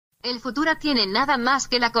El futuro tiene nada más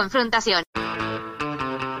que la confrontación.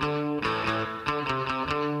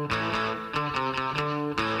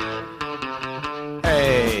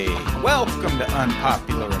 Hey, welcome to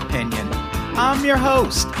Unpopular Opinion. I'm your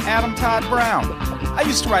host, Adam Todd Brown. I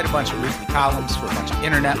used to write a bunch of weekly columns for a bunch of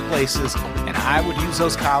internet places, and I would use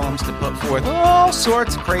those columns to put forth all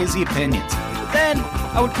sorts of crazy opinions. Then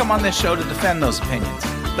I would come on this show to defend those opinions.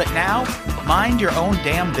 But now, mind your own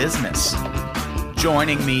damn business.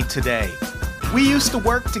 Joining me today, we used to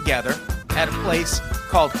work together at a place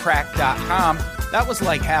called Crack.com. That was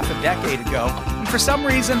like half a decade ago. And for some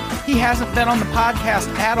reason, he hasn't been on the podcast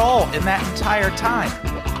at all in that entire time.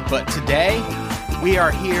 But today, we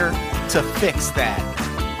are here to fix that.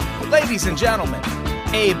 Ladies and gentlemen,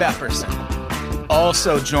 Abe Epperson.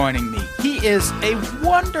 Also joining me, he is a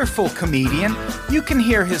wonderful comedian. You can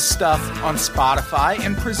hear his stuff on Spotify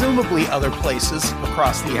and presumably other places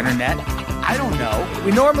across the internet. I don't know.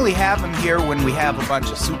 We normally have him here when we have a bunch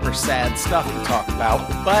of super sad stuff to talk about,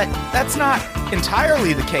 but that's not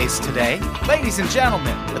entirely the case today. Ladies and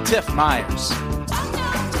gentlemen, Latif Myers.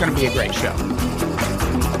 It's going to be a great show.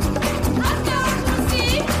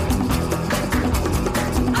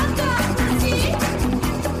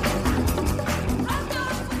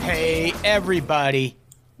 Hey, everybody.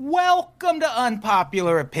 Welcome to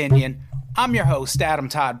Unpopular Opinion. I'm your host, Adam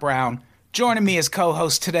Todd Brown. Joining me as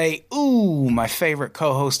co-host today, my favorite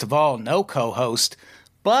co-host of all, no co-host,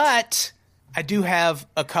 but I do have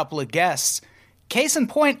a couple of guests. Case in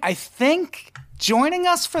point, I think joining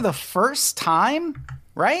us for the first time,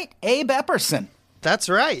 right? Abe Epperson. That's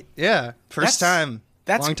right, yeah. First time,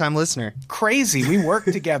 long-time listener. Crazy. We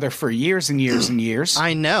worked together for years and years and years.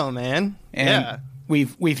 I know, man. And yeah.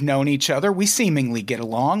 We've known each other. We seemingly get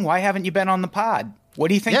along. Why haven't you been on the pod? What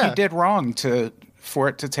do you think you did wrong for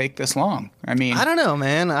it to take this long? I mean, I don't know,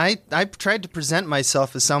 man. I tried to present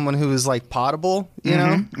myself as someone who was like potable, you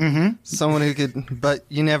know? Mm-hmm. Someone who could, but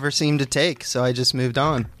you never seemed to take, so I just moved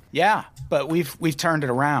on. Yeah, but we've turned it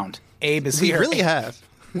around. Abe is here. We really have.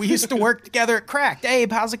 We used to work together at Cracked.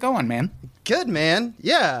 Abe, how's it going, man? Good, man.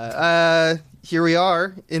 Yeah. Here we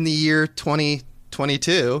are in the year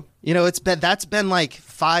 2022. You know, that's been like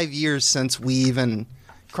 5 years since we even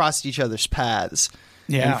crossed each other's paths.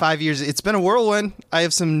 Yeah. In 5 years, it's been a whirlwind. I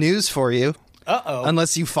have some news for you. Uh-oh.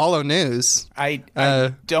 Unless you follow news. I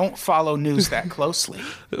don't follow news that closely.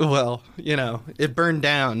 Well, you know, it burned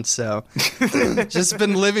down, so just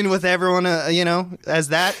been living with everyone, as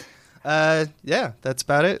that. Yeah, that's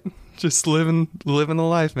about it. Just living the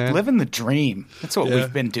life, man. Living the dream. That's what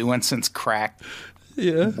we've been doing since Cracked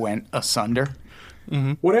went asunder.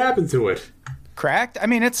 Mm-hmm. What happened to it? Cracked? I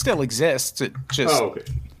mean, it still exists. It just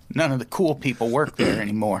none of the cool people work there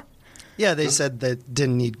anymore. Yeah, they said they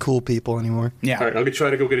didn't need cool people anymore. Yeah. All right, I'm going to try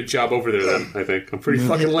to go get a job over there then, I think. I'm pretty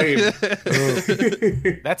fucking lame.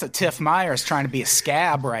 That's a Tiff Myers trying to be a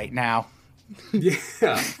scab right now.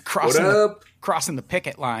 Yeah. Crossing the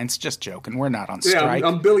picket lines. Just joking. We're not on strike. Yeah,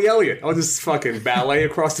 I'm Billy Elliot. I'll just fucking ballet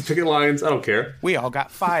across the picket lines. I don't care. We all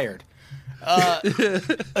got fired.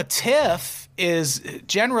 A tiff is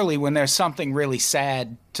generally when there's something really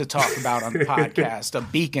sad to talk about on the podcast. A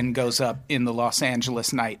beacon goes up in the Los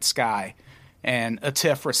Angeles night sky, and a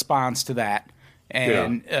tiff responds to that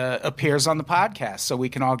and appears on the podcast, so we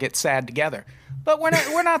can all get sad together. But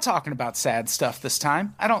we're not talking about sad stuff this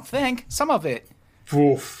time. I don't think. Some of it.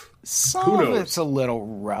 Oof. Some of it's a little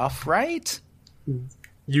rough, right?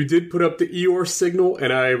 You did put up the Eeyore signal,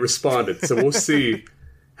 and I responded, so we'll see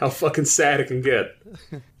how fucking sad it can get.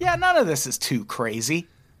 Yeah, none of this is too crazy.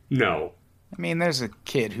 No. I mean, there's a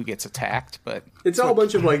kid who gets attacked, but it's all a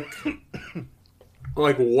bunch of like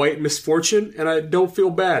white misfortune, and I don't feel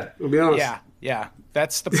bad, I'll be honest. Yeah.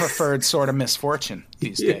 That's the preferred sort of misfortune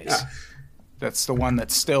these days. That's the one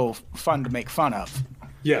that's still fun to make fun of.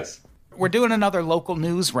 Yes. We're doing another local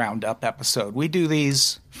news roundup episode. We do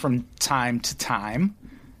these from time to time.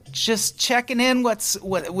 Just checking in with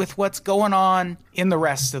what's going on in the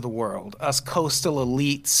rest of the world. Us coastal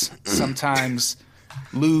elites sometimes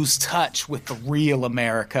lose touch with the real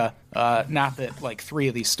America. Not that like 3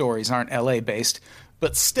 of these stories aren't LA based,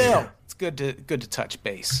 but still, it's good to touch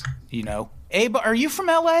base. You know, Abe, are you from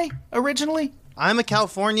LA originally? I'm a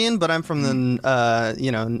Californian, but I'm from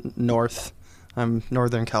the north. I'm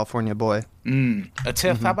Northern California boy.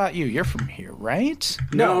 Tiff, how about you? You're from here, right?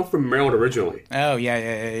 No, I'm from Maryland originally. Oh,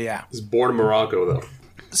 yeah. I was born in Morocco, though.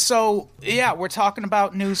 So, yeah, we're talking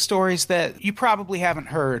about news stories that you probably haven't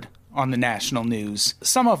heard on the national news.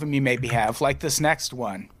 Some of them you maybe have, like this next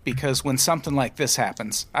one, because when something like this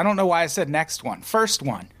happens, I don't know why I said next one. First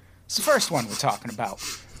one. It's the first one we're talking about.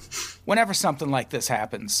 whenever something like this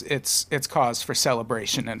happens, it's cause for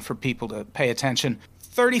celebration and for people to pay attention.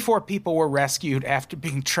 34 people were rescued after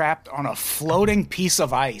being trapped on a floating piece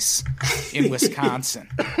of ice in Wisconsin.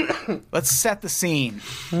 Let's set the scene.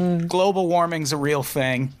 Global warming's a real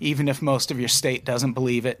thing, even if most of your state doesn't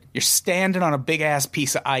believe it. You're standing on a big-ass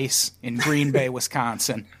piece of ice in Green Bay,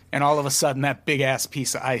 Wisconsin, and all of a sudden that big-ass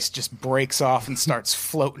piece of ice just breaks off and starts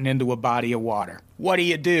floating into a body of water. What do?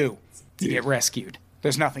 You get rescued.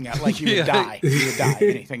 There's nothing else. Like, you would die. You would die.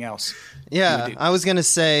 Anything else? Yeah, I was going to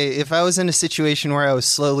say, if I was in a situation where I was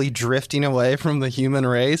slowly drifting away from the human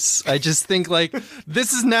race, I just think, like,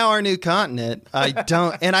 this is now our new continent. I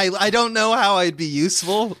don't know how I'd be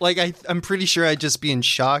useful. Like, I'm pretty sure I'd just be in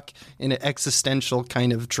shock, in an existential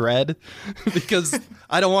kind of dread, because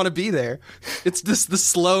I don't want to be there. It's just the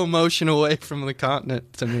slow motion away from the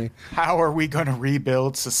continent to me. How are we going to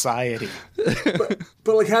rebuild society? But,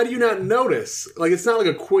 like, how do you not notice? Like, it's not like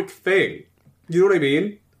a quick thing. You know what I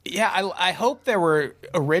mean? Yeah, I hope there were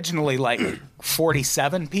originally like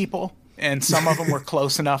 47 people, and some of them were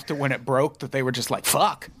close enough to when it broke that they were just like,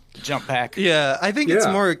 fuck, jump back. Yeah, I think it's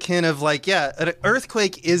more akin of like, an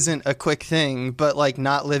earthquake isn't a quick thing, but like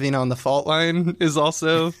not living on the fault line is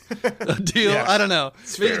also a deal. Yeah. I don't know.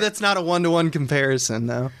 Maybe that's not a one-to-one comparison,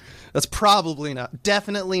 though. That's probably not.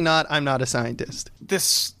 Definitely not. I'm not a scientist.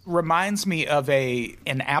 This reminds me of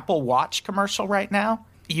an Apple Watch commercial right now.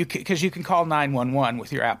 Because you can call 911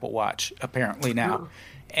 with your Apple Watch, apparently now.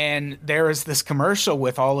 And there is this commercial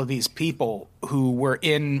with all of these people who were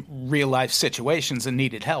in real-life situations and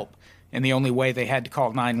needed help. And the only way they had to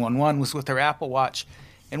call 911 was with their Apple Watch.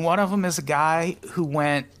 And one of them is a guy who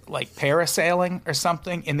went, like, parasailing or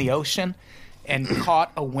something in the ocean and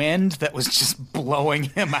caught a wind that was just blowing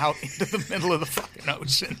him out into the middle of the fucking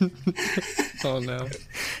ocean. Oh, no.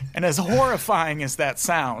 And as horrifying as that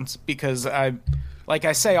sounds, because like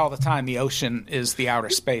I say all the time, the ocean is the outer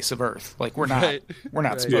space of Earth. Like, we're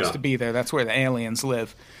not supposed to be there. That's where the aliens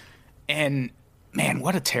live. And man,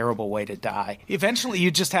 what a terrible way to die. Eventually, you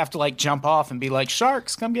just have to like jump off and be like,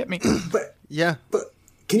 sharks, come get me. But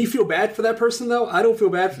can you feel bad for that person though? I don't feel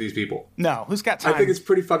bad for these people. No, who's got time? I think it's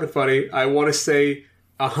pretty fucking funny. I want to say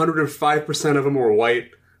 105% of them were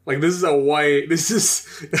white. Like, this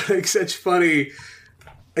is like such funny.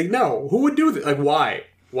 Like, no, who would do this? Like, why?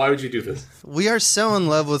 Why would you do this? We are so in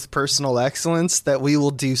love with personal excellence that we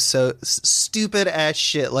will do so stupid ass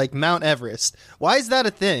shit like Mount Everest. Why is that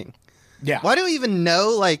a thing? Yeah. Why do we even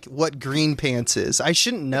know like what green pants is? I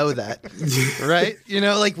shouldn't know that. Right? You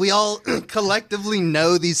know, like we all collectively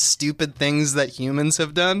know these stupid things that humans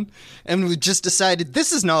have done, and we just decided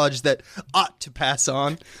this is knowledge that ought to pass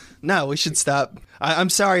on. No, we should stop. I'm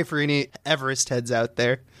sorry for any Everest heads out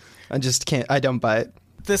there. I don't buy it.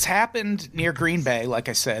 This happened near Green Bay, like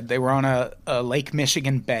I said. They were on a Lake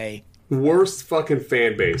Michigan bay. Worst fucking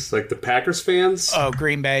fan base. Like the Packers fans. Oh,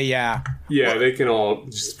 Green Bay, yeah. Yeah, well, they can all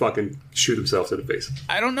just fucking shoot themselves in the face.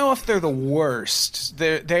 I don't know if they're the worst.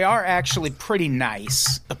 They are actually pretty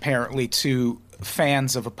nice, apparently, to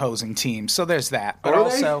fans of opposing teams. So there's that. But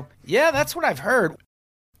also, yeah, that's what I've heard.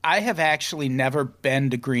 I have actually never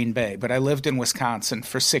been to Green Bay, but I lived in Wisconsin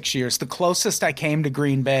for 6 years. The closest I came to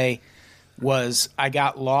Green Bay was I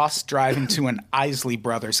got lost driving to an Isley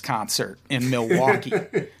Brothers concert in Milwaukee.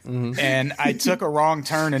 And I took a wrong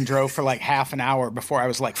turn and drove for like half an hour before I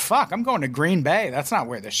was like, fuck, I'm going to Green Bay. That's not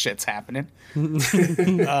where this shit's happening.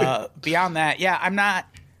 Beyond that, yeah,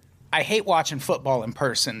 I hate watching football in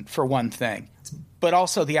person, for one thing. But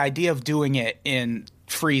also the idea of doing it in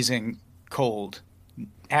freezing cold,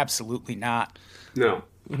 absolutely not. No,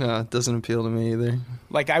 it doesn't appeal to me either.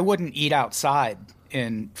 Like, I wouldn't eat outside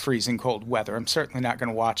in freezing cold weather. I'm certainly not going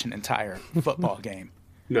to watch an entire football game.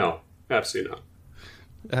 No, absolutely not.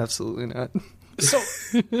 Absolutely not. So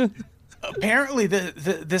apparently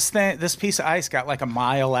this piece of ice got like a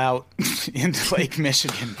mile out into Lake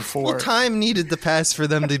Michigan before. Well, time needed to pass for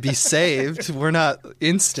them to be saved. We're not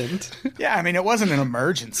instant. Yeah, I mean, it wasn't an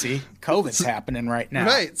emergency. COVID's happening right now.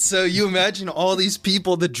 Right. So you imagine all these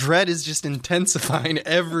people, the dread is just intensifying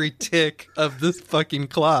every tick of this fucking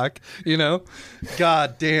clock, you know?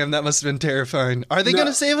 God damn, that must have been terrifying. Are they going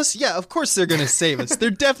to save us? Yeah, of course they're going to save us.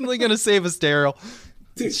 They're definitely going to save us, Daryl.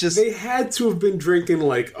 Dude, they had to have been drinking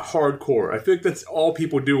like hardcore. I feel like that's all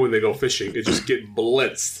people do when they go fishing. They just get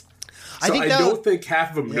blitzed. So I don't think half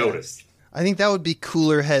of them noticed. I think that would be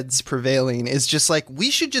cooler heads prevailing. Is just like,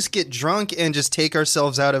 we should just get drunk and just take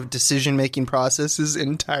ourselves out of decision-making processes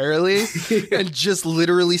entirely and just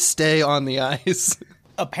literally stay on the ice.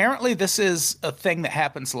 Apparently this is a thing that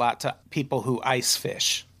happens a lot to people who ice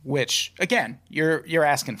fish. which again, you're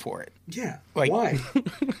asking for it. Yeah. Like, why?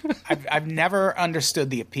 I've never understood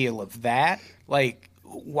the appeal of that. Like,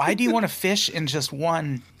 why do you want to fish in just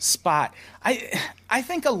one spot? I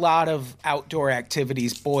think a lot of outdoor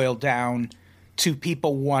activities boil down to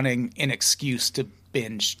people wanting an excuse to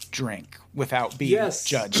binge drink without being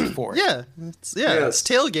judged for it. Yeah, it's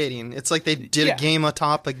tailgating. It's like they did a game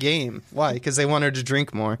atop a game. Why? Because they wanted to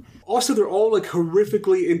drink more. Also, they're all like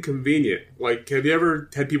horrifically inconvenient. Like, have you ever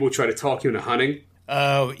had people try to talk you into hunting?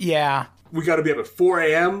 Oh, yeah. We got to be up at 4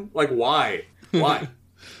 a.m.? Like, why? Why?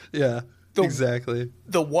 Yeah, exactly.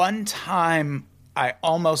 The one time I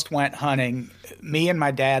almost went hunting, me and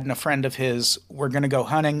my dad and a friend of his were going to go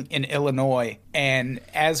hunting in Illinois. And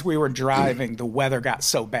as we were driving, the weather got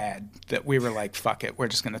so bad that we were like, fuck it, we're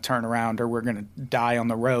just going to turn around or we're going to die on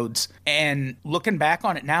the roads. And looking back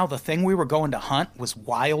on it now, the thing we were going to hunt was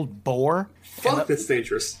wild boar. Fuck, that's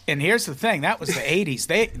dangerous. And here's the thing, that was the 80s.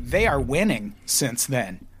 They are winning since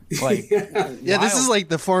then. Like, yeah, this is like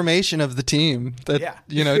the formation of the team that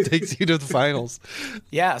takes you to the finals.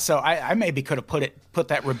 Yeah, so I maybe could have put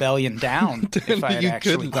that rebellion down if I had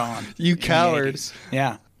actually gone. You coward.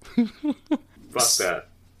 Yeah. Fuck that.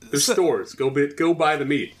 There's stores. Go buy the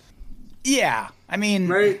meat. Yeah, I mean,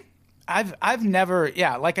 right? I've never,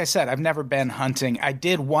 like I said, I've never been hunting. I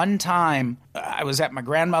did one time. I was at my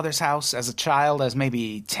grandmother's house as a child, as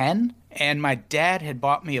maybe 10, and my dad had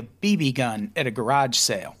bought me a BB gun at a garage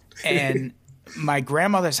sale. And my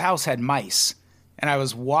grandmother's house had mice. And I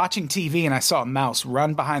was watching TV and I saw a mouse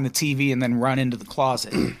run behind the TV and then run into the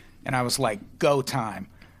closet. And I was like, go time.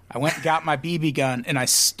 I went and got my BB gun and I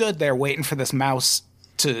stood there waiting for this mouse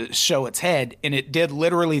to show its head. And it did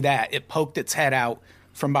literally that. It poked its head out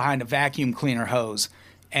from behind a vacuum cleaner hose.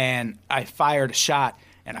 And I fired a shot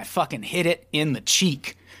and I fucking hit it in the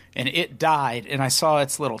cheek. And it died. And I saw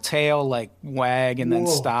its little tail like wag and then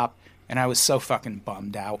stop. And I was so fucking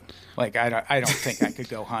bummed out. Like, I don't think I could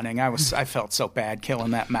go hunting. I felt so bad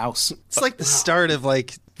killing that mouse. It's like the start of,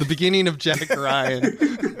 like, the beginning of Jack Ryan.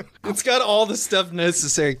 It's got all the stuff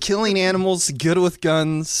necessary. Killing animals, good with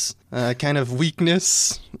guns, kind of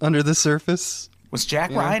weakness under the surface. Was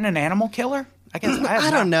Jack Ryan an animal killer? I guess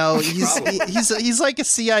I don't know. He's like a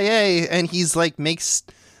CIA, and he's like makes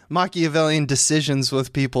Machiavellian decisions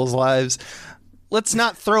with people's lives. Let's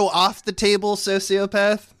not throw off the table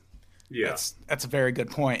sociopath. Yeah. That's a very good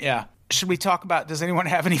point, yeah. Should we talk about, does anyone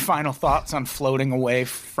have any final thoughts on floating away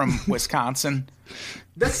from Wisconsin?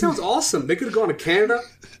 That sounds awesome. They could have gone to Canada.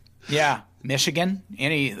 Yeah. Michigan,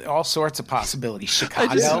 all sorts of possibilities.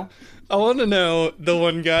 Chicago. I want to know the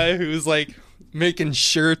one guy who's like making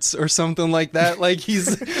shirts or something like that. Like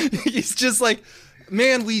he's just like,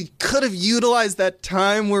 man, we could have utilized that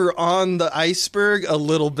time we're on the iceberg a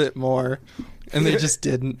little bit more. And they just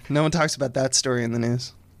didn't. No one talks about that story in the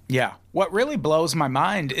news. Yeah. What really blows my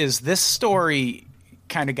mind is this story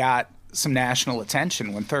kind of got some national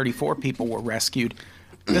attention when 34 people were rescued.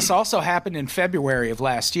 This also happened in February of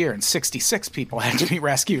last year, and 66 people had to be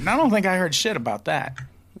rescued. And I don't think I heard shit about that.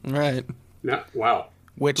 Right. No, wow.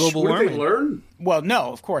 Global warming. Did they learn? Well,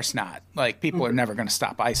 no, of course not. Like, people are never going to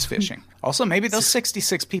stop ice fishing. Also, maybe those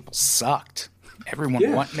 66 people sucked.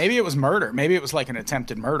 Maybe it was murder. Maybe it was like an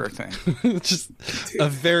attempted murder thing. Just a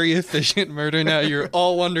very efficient murder. Now you're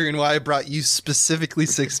all wondering why I brought you specifically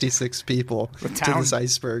 66 people to this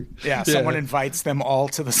iceberg. Yeah, someone invites them all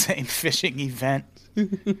to the same fishing event,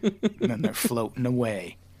 and then they're floating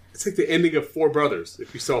away. It's like the ending of Four Brothers,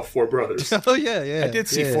 if you saw Four Brothers. Oh, yeah. I did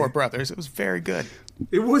see Four Brothers. It was very good.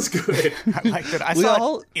 It was good. I liked it. I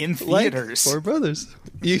saw it in theaters. Four Brothers.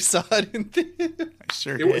 You saw it in theaters? I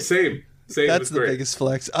sure did. It was same. That's the biggest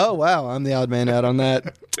flex. Oh, wow. I'm the odd man out on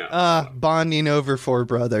that. Bonding over Four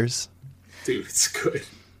Brothers. Dude, it's good.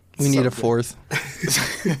 We need a fourth.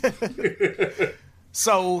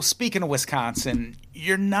 So, speaking of Wisconsin,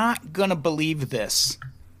 you're not going to believe this,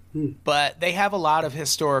 but they have a lot of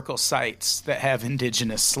historical sites that have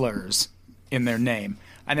indigenous slurs in their name.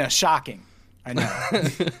 I know, shocking. I know.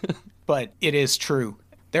 But it is true.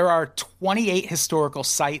 There are 28 historical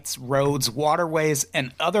sites, roads, waterways,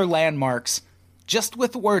 and other landmarks just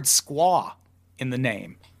with the word squaw in the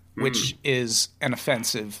name, which is an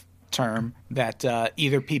offensive term that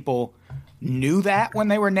either people knew that when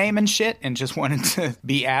they were naming shit and just wanted to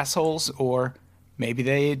be assholes, or maybe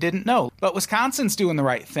they didn't know. But Wisconsin's doing the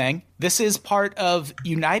right thing. This is part of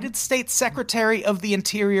United States Secretary of the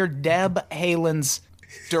Interior Deb Haaland's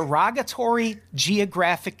Derogatory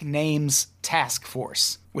Geographic Names Task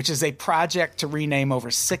Force, which is a project to rename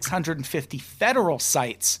over 650 federal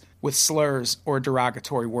sites with slurs or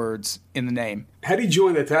derogatory words in the name. How do you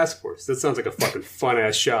join that task force? That sounds like a fucking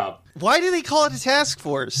fun-ass job. Why do they call it a task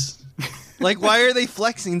force? Like, why are they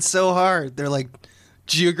flexing so hard? They're like,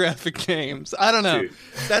 geographic names. I don't know. Dude.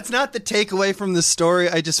 That's not the takeaway from the story.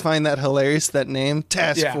 I just find that hilarious, that name.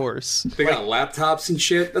 Task Force. They got laptops and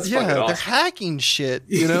shit. That's fucking awesome. They're hacking shit,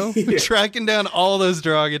 you know? Tracking down all those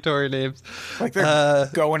derogatory names. Like they're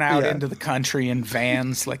going out into the country in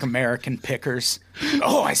vans like American pickers.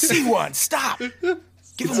 Oh, I see one. Stop.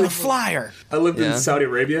 Give them a flyer. I lived in Saudi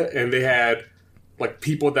Arabia, and they had like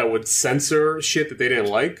people that would censor shit that they didn't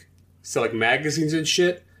like. So like magazines and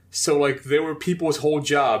shit. So, like, there were people's whole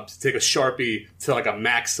job to take a Sharpie to, like, a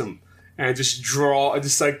Maxim and just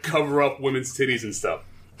like, cover up women's titties and stuff.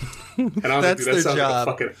 And I was like, dude, that sounds like a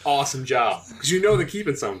fucking awesome job. Because you know they're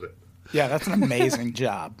keeping some of it. Yeah, that's an amazing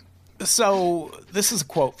job. So, this is a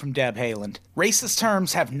quote from Deb Haaland. Racist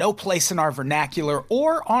terms have no place in our vernacular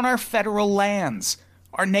or on our federal lands.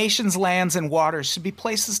 Our nation's lands and waters should be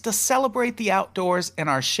places to celebrate the outdoors and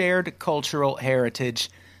our shared cultural heritage,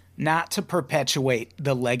 not to perpetuate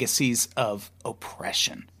the legacies of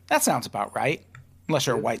oppression. That sounds about right, unless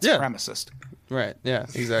you're a white supremacist. Right, yeah,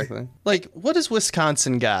 exactly. Like, what does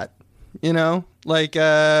Wisconsin got? You know? Like,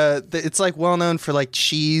 it's, like, well-known for, like,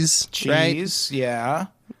 cheese, Cheese, right? yeah.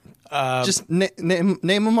 Just name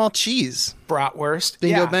them all cheese. Bratwurst.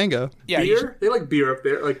 Bingo, bango. Yeah, beer? They like beer up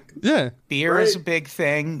there. Like, beer is a big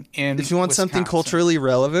thing in If you want Wisconsin. something culturally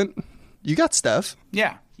relevant, you got stuff.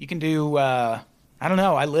 Yeah, you can do... I don't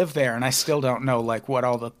know. I live there, and I still don't know like what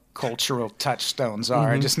all the cultural touchstones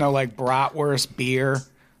are. I just know like bratwurst, beer,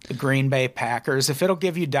 the Green Bay Packers. If it'll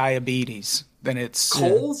give you diabetes, then it's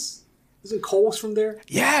Kohl's. Isn't Kohl's from there?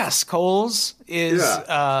 Yes, Kohl's is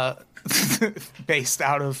based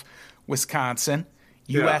out of Wisconsin.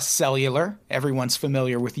 U.S. Cellular. Everyone's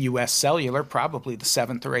familiar with U.S. Cellular, probably the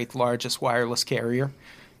 7th or 8th largest wireless carrier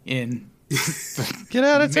in Get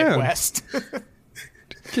out of town. Midwest.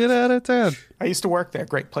 Get out of town. I used to work there.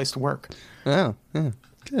 Great place to work. Oh, yeah.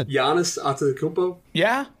 Good. Giannis Antetokounmpo.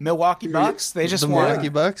 Yeah, Milwaukee Bucks. They just The won Milwaukee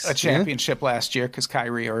Bucks, a championship last year because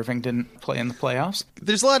Kyrie Irving didn't play in the playoffs.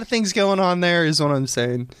 There's a lot of things going on there, is what I'm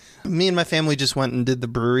saying. Me and my family just went and did the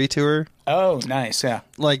brewery tour. Oh, nice, yeah.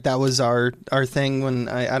 Like, that was our thing when,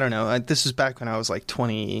 I don't know, this was back when I was like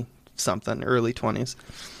 20-something, early 20s.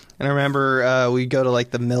 And I remember we'd go to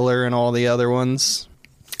like the Miller and all the other ones.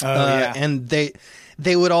 Oh, yeah. And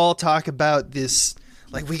they would all talk about this,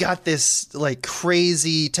 like, we got this like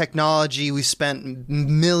crazy technology. We spent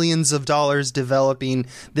millions of dollars developing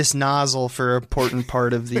this nozzle for an important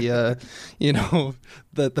part of the,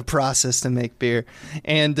 the process to make beer.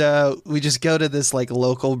 And we just go to this like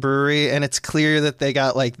local brewery, and it's clear that they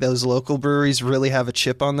got like those local breweries really have a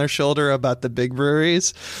chip on their shoulder about the big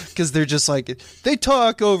breweries, because they're just like, they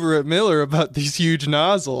talk over at Miller about these huge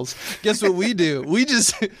nozzles. Guess what we do? We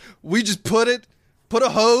just put a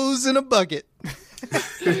hose in a bucket.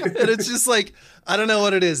 And it's just like, I don't know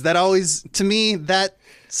what it is. That always, to me, that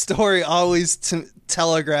story always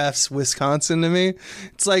telegraphs Wisconsin to me.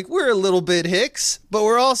 It's like, we're a little bit hicks, but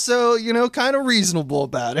we're also, kind of reasonable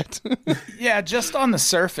about it. Yeah, just on the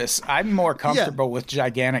surface, I'm more comfortable with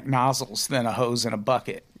gigantic nozzles than a hose in a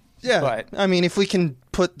bucket. Yeah, but I mean, if we can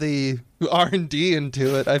put the R&D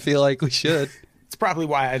into it, I feel like we should. It's probably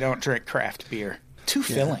why I don't drink craft beer. Too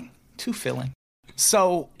filling.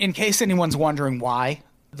 So, in case anyone's wondering why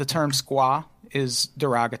the term squaw is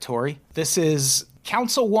derogatory, this is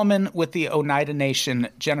Councilwoman with the Oneida Nation,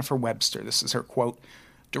 Jennifer Webster. This is her quote.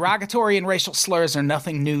 Derogatory and racial slurs are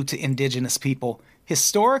nothing new to indigenous people.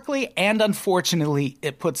 Historically and unfortunately,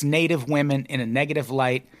 it puts Native women in a negative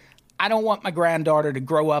light. I don't want my granddaughter to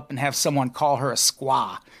grow up and have someone call her a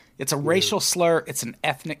squaw. It's a racial slur, it's an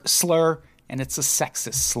ethnic slur, and it's a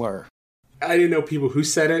sexist slur. I didn't know people who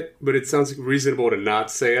said it, but it sounds reasonable to not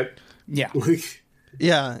say it. Yeah.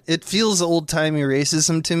 Yeah, it feels old-timey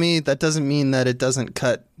racism to me. That doesn't mean that it doesn't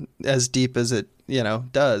cut as deep as it,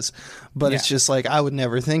 does. But it's just like, I would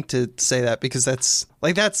never think to say that, because that's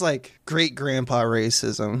like great-grandpa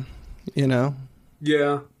racism,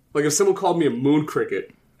 Yeah. Like, if someone called me a moon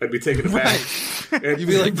cricket, I'd be taken aback. And you'd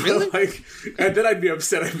be like, really? And then I'd be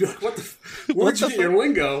upset. I'd be like, where'd you get your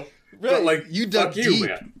lingo? Right. But, like, You dug fuck you, deep.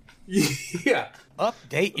 man. Yeah.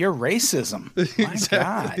 Update your racism. My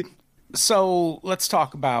Exactly. God. So let's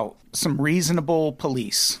talk about some reasonable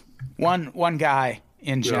police. One guy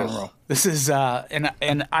in general. This is an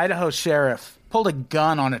Idaho sheriff pulled a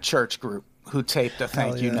gun on a church group who taped a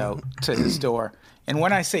thank you note to his door. And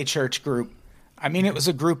when I say church group, I mean it was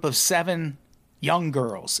a group of 7 young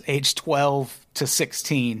girls, aged 12 to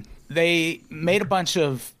 16, they made a bunch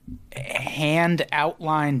of hand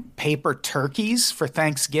outlined paper turkeys for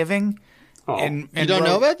Thanksgiving. Oh. And You don't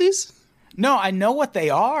know about these? No, I know what they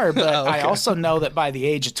are, but Oh, okay. I also know that by the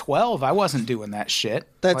age of 12, I wasn't doing that shit.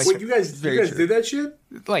 That's Wait, you guys very true. did that shit?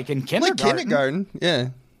 Like in like kindergarten. kindergarten. Yeah.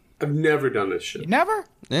 I've never done this shit. Never?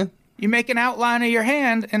 Yeah. You make an outline of your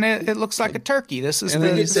hand, and it looks like a turkey. This is And the,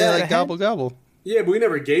 then you this say is the like head. gobble gobble. Yeah, but we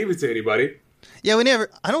never gave it to anybody. Yeah,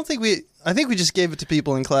 I think we just gave it to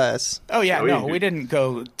people in class. Oh, yeah, No, no, we we didn't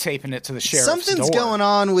go taping it to the sheriff's Something's door. going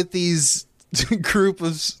on with these group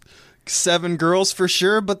of 7 girls for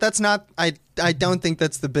sure, but that's not I don't think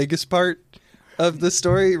that's the biggest part of the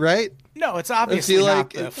story, right? No, it's obviously feel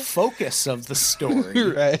not like the focus of the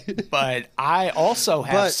story. Right. But I also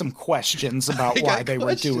have But- some questions about I why got they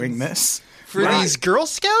were doing questions. this. For these Girl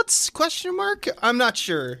Scouts? Question mark? I'm not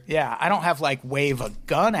sure. Yeah, I don't have like wave a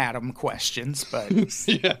gun at them questions, but I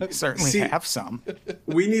certainly See- have some.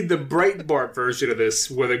 We need the Breitbart version of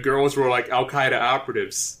this, where the girls were like Al Qaeda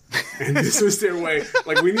operatives, and this was their way.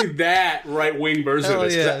 Like, we need that right-wing version Hell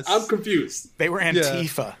of this. 'Cause yes. I'm confused. They were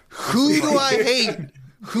Antifa. Who do I hate?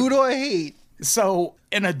 Who do I hate? So,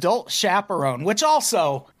 an adult chaperone, which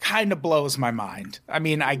also kind of blows my mind. I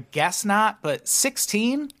mean, I guess not, but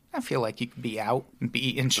 16? I feel like you could be out and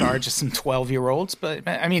be in charge of some 12-year-olds. But,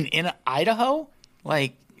 I mean, in Idaho?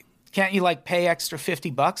 Like, can't you, like, pay extra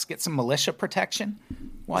 $50, get some militia protection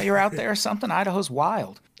while you're out there or something? Idaho's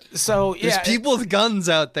wild. So, There's yeah, people with guns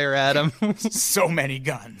out there, Adam. so many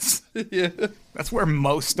guns. Yeah. That's where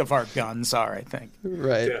most of our guns are, I think.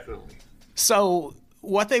 Right. Definitely. So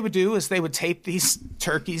what they would do is they would tape these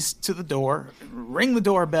turkeys to the door, ring the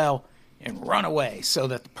doorbell, and run away so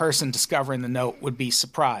that the person discovering the note would be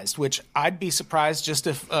surprised, which I'd be surprised just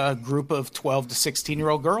if a group of 12 to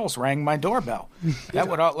 16-year-old girls rang my doorbell. That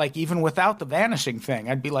would, like, even without the vanishing thing,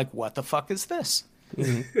 I'd be like, what the fuck is this?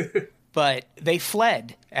 But they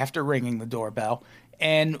fled after ringing the doorbell.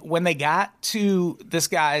 And when they got to this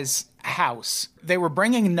guy's house, they were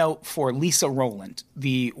bringing a note for Lisa Rowland,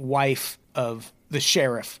 the wife of the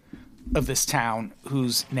sheriff of this town,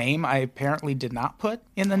 whose name I apparently did not put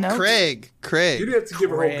in the note. You Craig. didn't have to give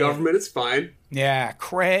her whole Craig. government. It's fine. Yeah,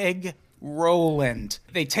 Craig Rowland.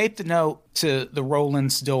 They taped the note to the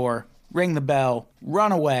Rowland's door, ring the bell,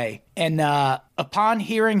 run away, and upon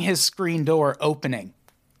hearing his screen door opening,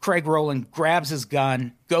 Craig Rowland grabs his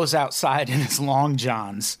gun, goes outside in his long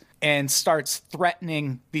johns, and starts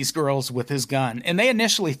threatening these girls with his gun. And they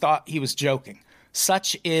initially thought he was joking.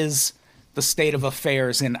 Such is the state of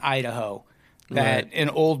affairs in Idaho that an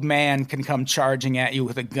old man can come charging at you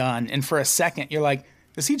with a gun, and for a second you're like,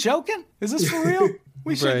 is he joking? Is this for real?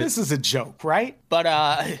 We should. Right. This is a joke, right?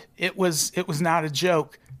 But it was not a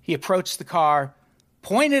joke. He approached the car,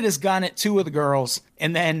 pointed his gun at 2 of the girls,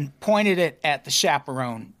 and then pointed it at the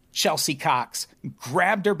chaperone, Chelsea Cox,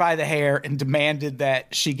 grabbed her by the hair and demanded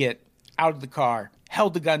that she get out of the car,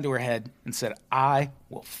 held the gun to her head, and said, I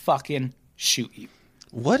will fucking shoot you.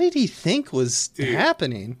 What did he think was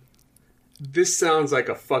happening? This sounds like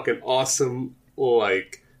a fucking awesome,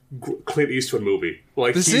 like, Clint Eastwood movie.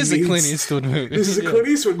 Like, This he is a means- Clint Eastwood movie. This is a Clint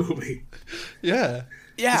Eastwood movie. Yeah.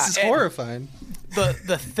 Yeah, This is and horrifying.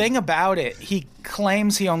 The thing about it, he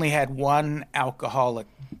claims he only had one alcoholic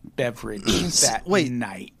beverage that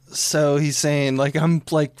night. So he's saying, like, I'm,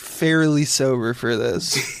 like, fairly sober for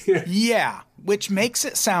this. Yeah, which makes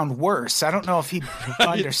it sound worse. I don't know if he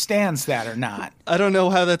understands that or not. I don't know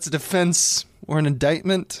how that's a defense or an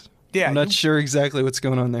indictment. Yeah, I'm not sure exactly what's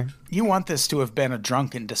going on there. You want this to have been a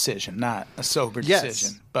drunken decision, not a sober Yes.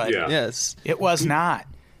 decision. But Yeah. Yes. it was not.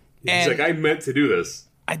 He's And like, I meant to do this.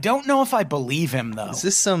 I don't know if I believe him, though. Is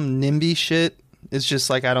this some NIMBY shit? It's just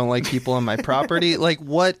like, I don't like people on my property. Like,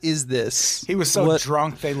 what is this? He was so What-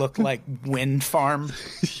 drunk they looked like wind farm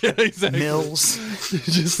Yeah, exactly. mills.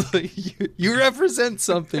 Just like, you represent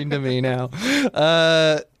something to me now.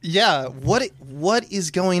 Yeah. What is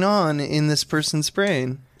going on in this person's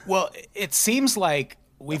brain? Well, it seems like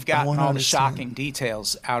we've gotten wanna all the understand. shocking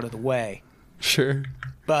details out of the way. Sure.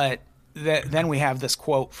 But then we have this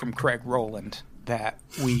quote from Craig Rowland that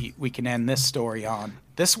we can end this story on.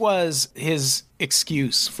 This was his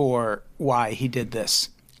excuse for why he did this.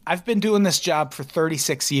 I've been doing this job for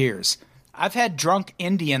 36 years. I've had drunk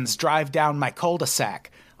Indians drive down my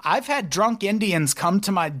cul-de-sac. I've had drunk Indians come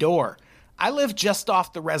to my door. I live just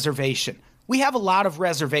off the reservation. We have a lot of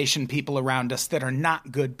reservation people around us that are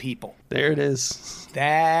not good people. There it is.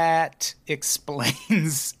 That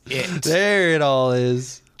explains it. There it all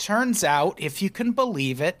is. Turns out, if you can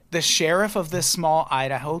believe it, the sheriff of this small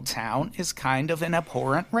Idaho town is kind of an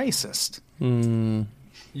abhorrent racist.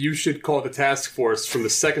 You should call the task force from the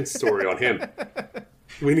second story on him.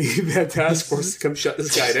 We need that task force to come shut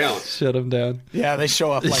this guy down. Shut him down. Yeah, they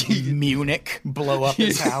show up like Munich, blow up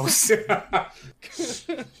his house.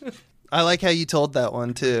 I like how you told that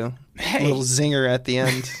one too. Hey. Little zinger at the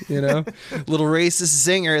end, Little racist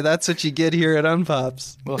zinger. That's what you get here at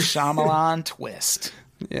Unpops. Little Shyamalan twist.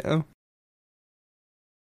 Yeah.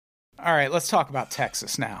 All right, let's talk about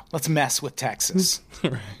Texas now. Let's mess with Texas,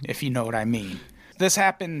 if you know what I mean. This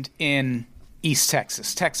happened in East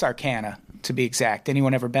Texas, Texarkana, to be exact.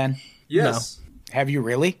 Anyone ever been? Yes. No. Have you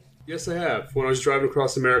really? Yes, I have. When I was driving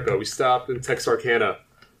across America, we stopped in Texarkana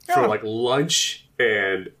for lunch,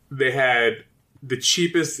 and they had the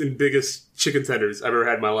cheapest and biggest chicken tenders I've ever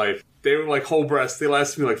had in my life. They were whole breast. They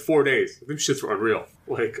lasted me 4 days. Them shits were unreal.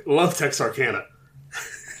 Love Texarkana.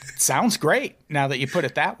 Sounds great now that you put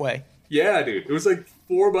it that way. Yeah, dude. It was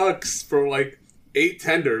 $4 for 8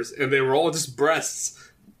 tenders, and they were all just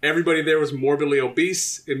breasts. Everybody there was morbidly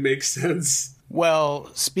obese. It makes sense. Well,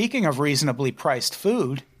 speaking of reasonably priced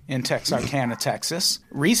food in Texarkana, Texas,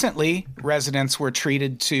 recently residents were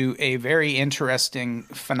treated to a very interesting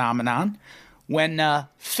phenomenon when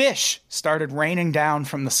fish started raining down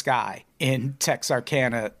from the sky in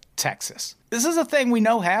Texarkana, Texas. This is a thing we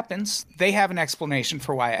know happens. They have an explanation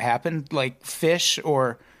for why it happened, like fish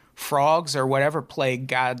or frogs or whatever plague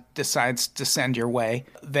God decides to send your way.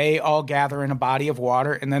 They all gather in a body of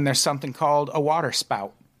water, and then there's something called a water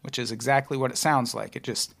spout, which is exactly what it sounds like. It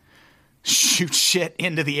just shoots shit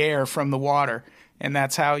into the air from the water, and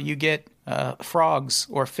that's how you get frogs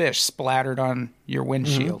or fish splattered on your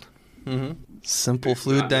windshield. Mm-hmm. Simple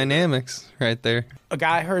fluid dynamics right there. A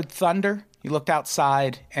guy heard thunder. He looked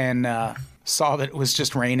outside and saw that it was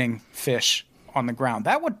just raining fish on the ground.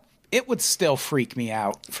 It would still freak me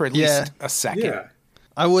out for at least a second. Yeah.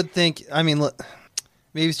 I would think, look,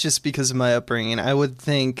 maybe it's just because of my upbringing. I would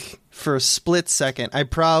think for a split second, I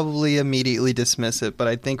probably immediately dismiss it, but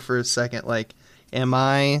I think for a second, am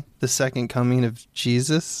I the second coming of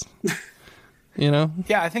Jesus? Yeah,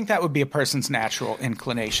 I think that would be a person's natural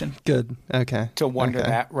inclination. Good. Okay. To wonder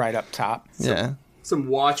that right up top. Yeah. Some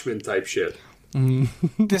Watchmen type shit.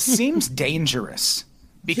 This seems dangerous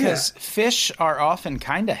because fish are often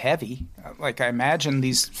kind of heavy. I imagine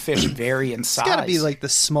these fish vary in size. It's got to be the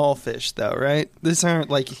small fish, though, right? These aren't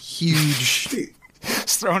huge.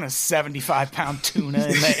 It's throwing a 75-pound tuna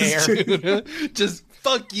in the air. Just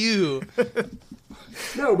fuck you.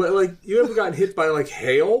 No, but you ever gotten hit by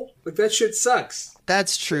hail? That shit sucks.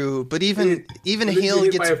 That's true, but even hail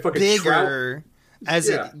gets bigger as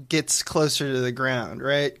it gets closer to the ground,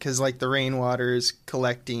 right? Because the rainwater is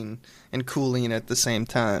collecting and cooling at the same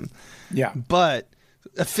time. Yeah, but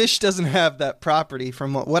a fish doesn't have that property,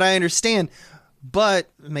 from what I understand. But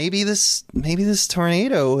maybe this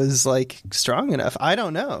tornado is strong enough. I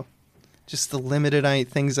don't know. Just the limited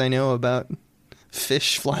things I know about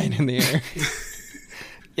fish flying in the air.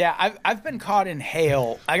 Yeah, I've been caught in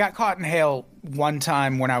hail. I got caught in hail one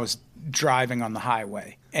time when I was driving on the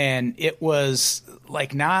highway. And it was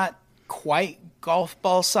not quite golf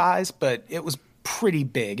ball size, but it was pretty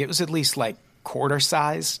big. It was at least quarter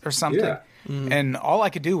size or something. Yeah. Mm-hmm. And all I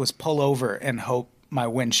could do was pull over and hope my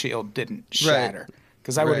windshield didn't shatter.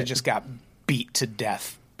 Because I would have just got beat to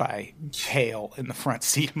death by hail in the front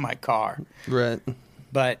seat of my car. Right.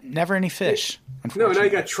 But never any fish, No, unfortunately. now you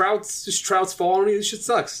got trouts falling on you. This shit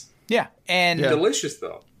sucks. Yeah, and Delicious,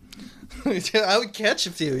 though. I would catch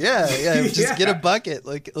a few. Yeah. Just get a bucket.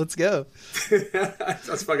 Let's go.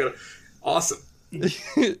 That's fucking awesome.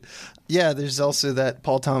 Yeah, there's also that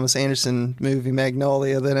Paul Thomas Anderson movie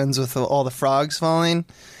Magnolia that ends with all the frogs falling.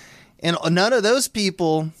 And none of those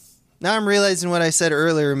people, now I'm realizing what I said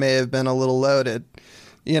earlier may have been a little loaded.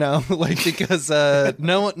 Because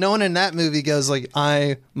no one in that movie goes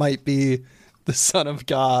I might be the son of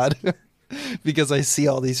God because I see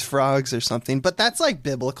all these frogs or something. But that's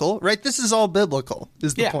biblical, right? This is all biblical,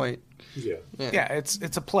 is the point. Yeah. Yeah, it's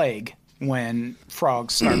a plague when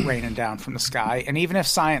frogs start raining down from the sky. And even if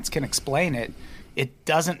science can explain it, it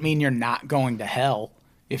doesn't mean you're not going to hell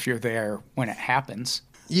if you're there when it happens.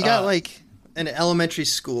 You got an elementary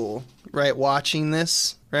school, right, watching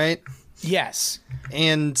this, right? Yes.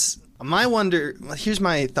 And here's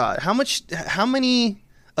my thought. How many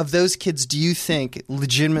of those kids do you think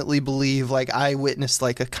legitimately believe I witnessed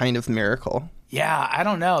a kind of miracle? Yeah, I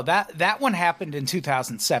don't know. That one happened in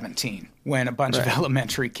 2017 when a bunch of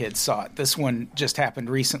elementary kids saw it. This one just happened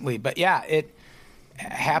recently. But yeah, it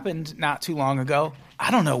happened not too long ago.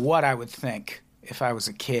 I don't know what I would think if I was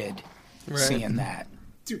a kid seeing that.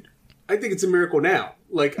 Dude, I think it's a miracle now.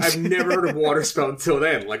 I've never heard of water spout until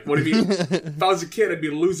then. If I was a kid, I'd be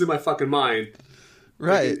losing my fucking mind.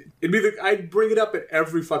 Right. It'd be I'd bring it up at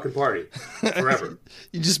every fucking party forever.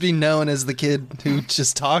 You'd just be known as the kid who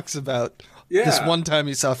just talks about this one time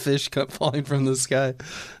he saw fish falling from the sky.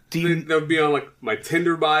 That would be on like my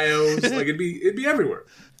Tinder bios. Like it'd be everywhere.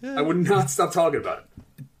 I would not stop talking about it.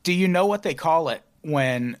 Do you know what they call it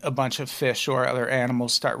when a bunch of fish or other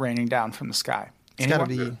animals start raining down from the sky? It's got to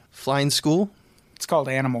be flying school. It's called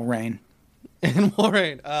animal rain. Animal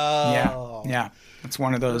rain. Oh. Yeah. It's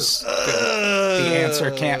one of those the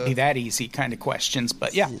answer can't be that easy kind of questions.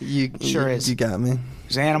 But yeah, sure is. You got me.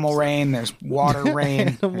 There's animal rain. There's water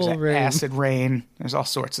rain. There's rain. acid rain. There's all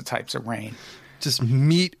sorts of types of rain. Just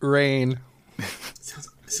meat rain. It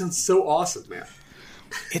sounds so awesome, man.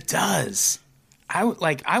 It does.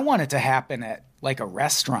 I want it to happen at like a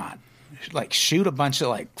restaurant. Like shoot a bunch of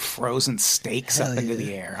like frozen steaks up into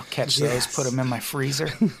the air. I'll catch those, put them in my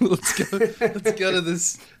freezer. Let's go to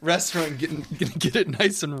this restaurant. Get it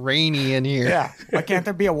nice and rainy in here. Yeah. Why can't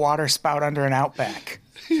there be a water spout under an Outback?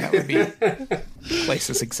 That would be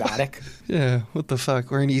place is exotic. Yeah. What the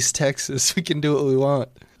fuck? We're in East Texas. We can do what we want.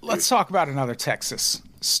 Let's talk about another Texas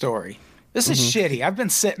story. This is shitty. I've been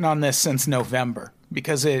sitting on this since November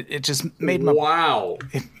because it just made my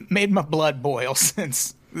blood boil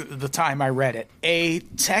since the time I read it. A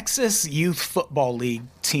Texas Youth Football League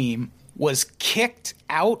team was kicked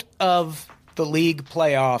out of the league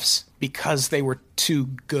playoffs because they were too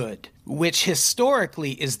good, which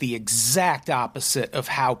historically is the exact opposite of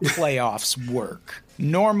how playoffs work.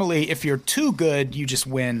 Normally, if you're too good, you just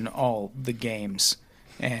win all the games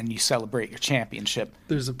and you celebrate your championship.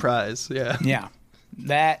 There's a prize, yeah. Yeah.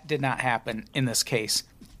 That did not happen in this case.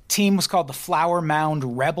 Team was called the Flower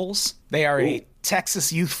Mound Rebels. They are a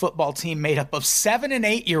Texas youth football team made up of 7 and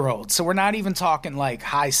 8 year olds. So we're not even talking like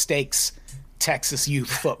high stakes Texas youth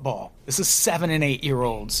football. This is 7 and 8 year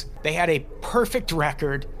olds. They had a perfect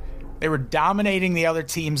record. They were dominating the other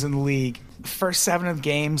teams in the league. The first 7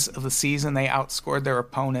 games of the season, they outscored their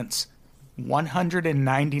opponents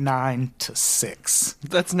 199-6.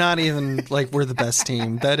 That's not even like we're the best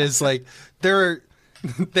team. That is like they're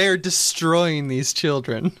destroying these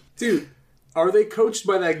children. Dude, are they coached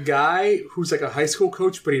by that guy who's like a high school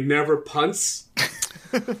coach, but he never punts?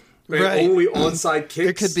 Right. Only onside kicks?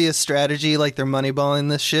 There could be a strategy, like they're moneyballing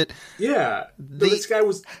this shit. Yeah. This guy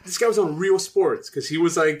was on Real Sports because he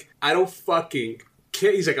was like, I don't fucking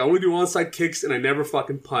kick. He's like, I only do onside kicks and I never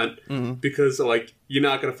fucking punt because like you're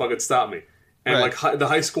not gonna fucking stop me. And like the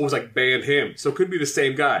high school was like banned him, so it could be the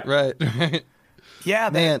same guy. Right. Yeah,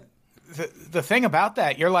 man. The thing about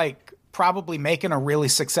that, you're like probably making a really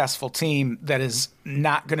successful team that is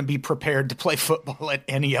not going to be prepared to play football at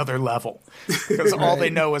any other level because all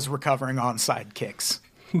they know is recovering onside kicks.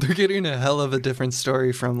 They're getting a hell of a different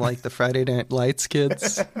story from like the Friday Night Lights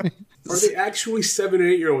kids. Are they actually 7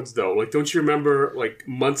 and 8 year olds though? Like, don't you remember like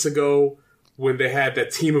months ago when they had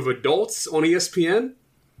that team of adults on ESPN?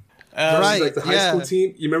 Right, like the high school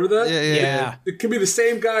team. You remember that? Yeah. It could be the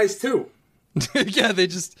same guys too. Yeah, they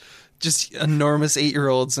just enormous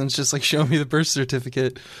 8-year-olds, and it's just like, show me the birth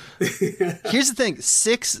certificate. Here's the thing: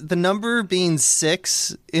 6. The number being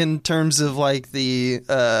 6 in terms of like the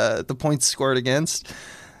points scored against,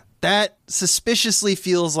 that suspiciously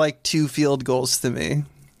feels like 2 field goals to me.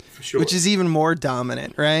 Sure. Which is even more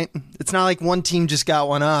dominant, right? It's not like one team just got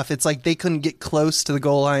one off. It's like they couldn't get close to the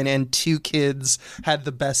goal line and 2 kids had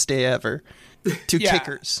the best day ever. 2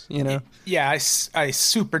 kickers, you know? Yeah, I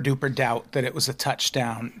super duper doubt that it was a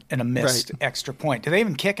touchdown and a missed extra point. Do they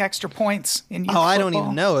even kick extra points in youth I football? don't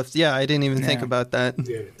even know if, I didn't even think about that.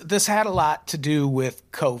 Yeah. This had a lot to do with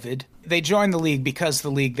COVID. They joined the league because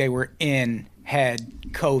the league they were in had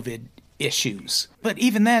COVID issues. But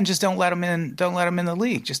even then, just don't let them in the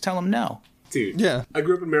league. Just tell them no. Dude, yeah. I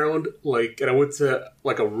grew up in Maryland, and I went to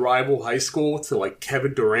like a rival high school to like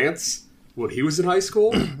Kevin Durant's when he was in high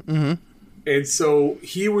school. Mm-hmm. And so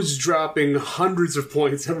he was dropping hundreds of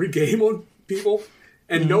points every game on people,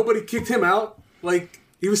 and nobody kicked him out. Like,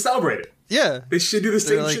 he was celebrated. Yeah. They should do the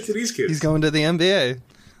same shit to these kids. He's going to the NBA.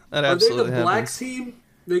 That Are absolutely they the black happens. team?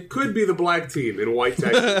 They could be the black team in white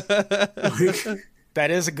Texas. That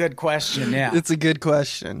is a good question, yeah. It's a good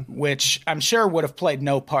question. Which I'm sure would have played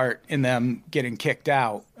no part in them getting kicked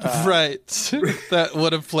out. Right. That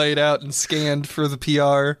would have played out and scanned for the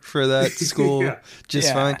PR for that school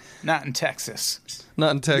just fine. Not in Texas.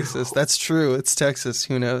 Not in Texas. No. That's true. It's Texas.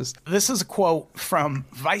 Who knows? This is a quote from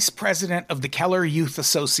Vice President of the Keller Youth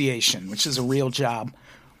Association, which is a real job,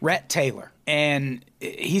 Rhett Taylor. And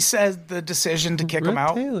he said the decision to kick him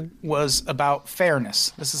out was about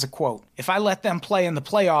fairness. This is a quote. If I let them play in the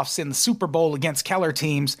playoffs in the Super Bowl against Keller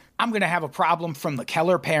teams, I'm going to have a problem from the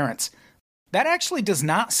Keller parents. That actually does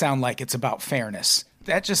not sound like it's about fairness.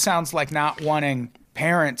 That just sounds like not wanting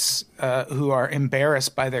parents who are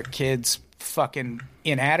embarrassed by their kids' fucking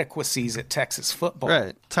inadequacies at Texas football.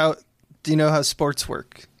 Right. Do you know how sports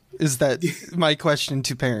work? Is that my question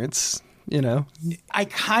to parents? You know, I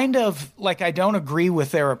kind of like, I don't agree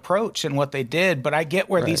with their approach and what they did, but I get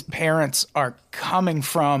where these parents are coming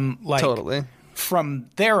from, like totally from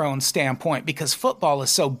their own standpoint, because football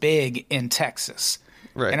is so big in Texas.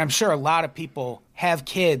 Right. And I'm sure a lot of people have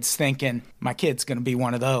kids thinking, my kid's going to be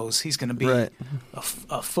one of those. He's going to be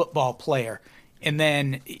a football player. And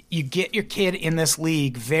then you get your kid in this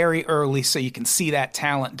league very early so you can see that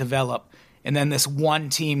talent develop. And then this one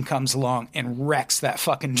team comes along and wrecks that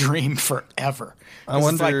fucking dream forever. I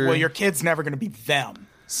wonder, it's like, well, your kid's never going to be them.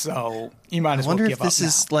 So you might as well give up. I wonder if this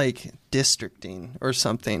is like districting or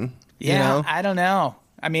something. Yeah, you know? I don't know.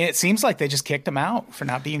 I mean, it seems like they just kicked him out for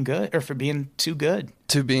not being good, or for being too good.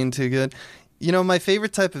 Being too good. You know, my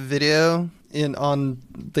favorite type of video on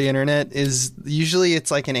the internet is usually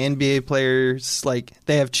it's like an NBA player's, like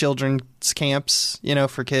they have children's camps, you know,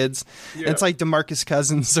 for kids. Yeah. It's like DeMarcus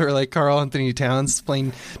Cousins or like Karl Anthony Towns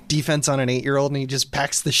playing defense on an 8-year-old, and he just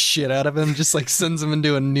packs the shit out of him, just like sends him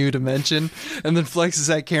into a new dimension, and then flexes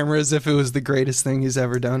that camera as if it was the greatest thing he's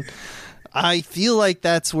ever done. I feel like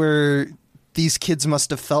that's where these kids must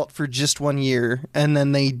have felt for just 1 year, and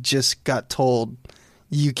then they just got told,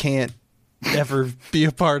 you can't ever be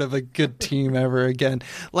a part of a good team ever again.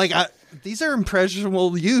 Like, these are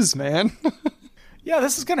impressionable youths, man. Yeah,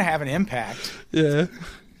 this is going to have an impact. Yeah.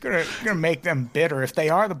 Going to make them bitter. If they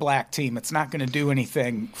are the black team, it's not going to do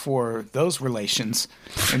anything for those relations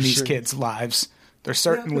in these kids' lives. They're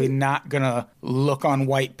certainly not going to look on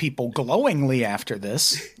white people glowingly after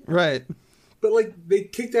this. Right. But, like,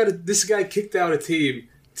 this guy kicked out a team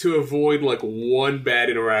to avoid, like, one bad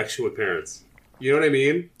interaction with parents. You know what I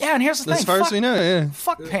mean? Yeah, and here's the thing. As far as we know, yeah.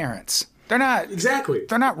 Fuck parents. They're not... Exactly.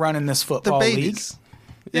 They're not running this football league.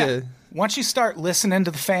 Yeah. Once you start listening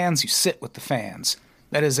to the fans, you sit with the fans.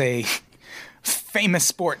 That is a famous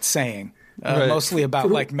sports saying, mostly about,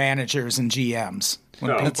 like, managers and GMs.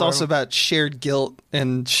 It's also about shared guilt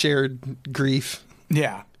and shared grief.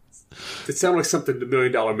 Yeah. It sounded like something the $1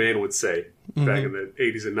 Million Man would say back in the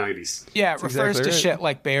 80s and 90s. Yeah, it refers to shit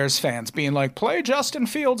like Bears fans being like, play Justin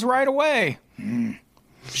Fields right away.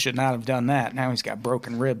 Should not have done that. Now he's got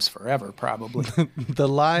broken ribs forever, probably. The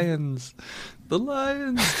Lions.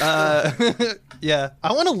 Yeah.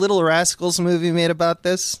 I want a Little Rascals movie made about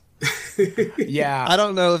this. Yeah. I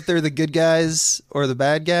don't know if they're the good guys or the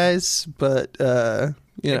bad guys, but,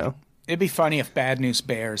 you know. It'd be funny if Bad News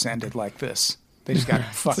Bears ended like this. They just got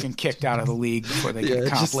fucking kicked out of the league before they could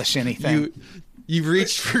accomplish anything. You've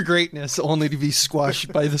reached for greatness only to be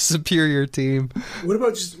squashed by the superior team. What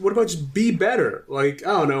about just be better? Like,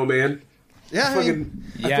 I don't know, man. Yeah, I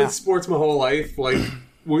played sports my whole life. Like,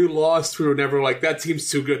 we lost. We were never like, that team's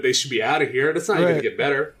too good. They should be out of here. That's not even going to get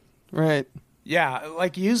better. Right. Yeah,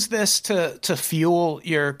 like use this to fuel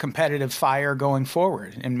your competitive fire going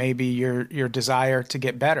forward, and maybe your desire to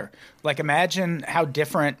get better. Like, imagine how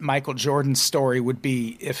different Michael Jordan's story would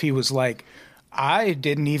be if he was like, I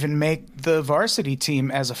didn't even make the varsity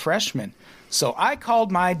team as a freshman, so I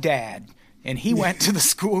called my dad, and he went to the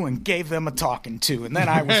school and gave them a talking to, and then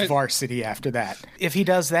I was varsity after that. If he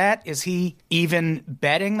does that, is he even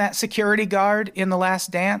betting that security guard in The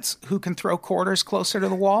Last Dance who can throw quarters closer to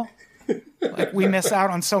the wall? Like, we miss out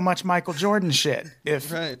on so much Michael Jordan shit if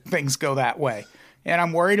things go that way. And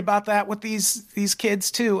I'm worried about that with these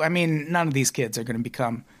kids, too. I mean, none of these kids are going to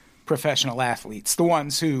become professional athletes. The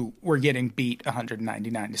ones who were getting beat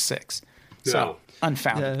 199-6. So,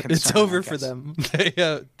 unfounded concern, it's over for them.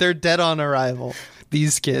 They're dead on arrival,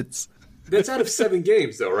 these kids. That's out of 7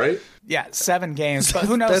 games, though, right? Yeah, 7 games. But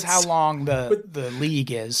who knows how long the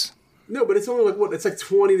league is. No, but it's only like, what? It's like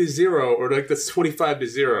 20-0, or like that's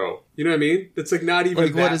 25-0. You know what I mean? That's like not even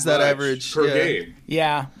like, what is that average per game?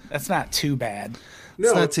 Yeah, that's not too bad. No,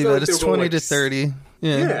 it's not too bad. It's 20-30.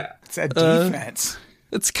 Yeah. It's a defense.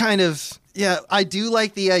 It's kind of... Yeah, I do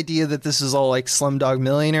like the idea that this is all like Slumdog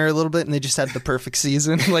Millionaire a little bit, and they just had the perfect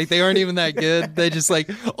season. Like, they aren't even that good. They just, like,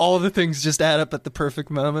 all the things just add up at the perfect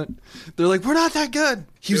moment. They're like, we're not that good.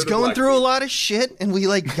 He was going through a lot of shit, and we,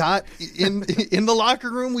 like, got in the locker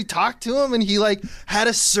room. We talked to him, and he, like, had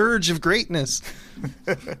a surge of greatness.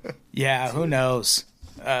 Yeah, who knows?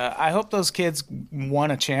 I hope those kids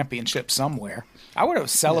won a championship somewhere. I would have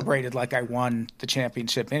celebrated like I won the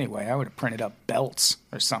championship anyway. I would have printed up belts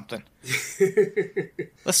or something.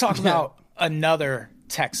 Let's talk about another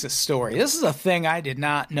Texas story. This is a thing I did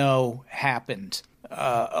not know happened.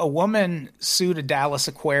 A woman sued a Dallas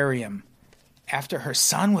aquarium after her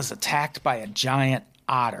son was attacked by a giant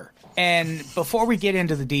otter. And before we get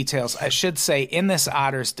into the details, I should say in this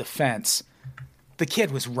otter's defense, the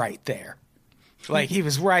kid was right there. Like, he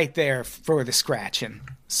was right there for the scratching.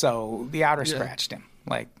 So the otter scratched him.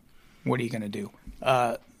 Like, what are you going to do?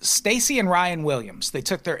 Stacy and Ryan Williams, they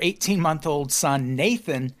took their 18-month-old son,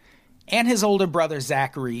 Nathan, and his older brother,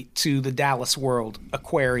 Zachary, to the Dallas World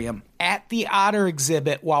Aquarium. At the otter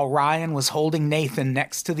exhibit, while Ryan was holding Nathan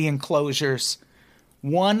next to the enclosures,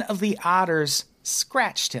 one of the otters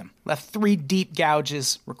scratched him, left 3 deep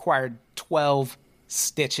gouges, required 12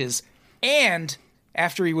 stitches, and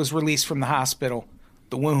after he was released from the hospital,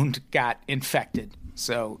 the wound got infected.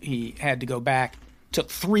 So he had to go back. Took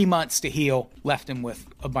 3 months to heal, left him with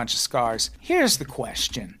a bunch of scars. Here's the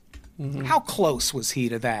question. How close was he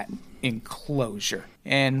to that enclosure?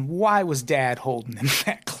 And why was Dad holding him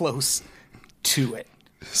that close to it?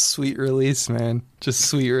 Sweet release, man. Just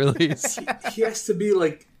sweet release. He has to be,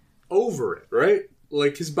 like, over it, right?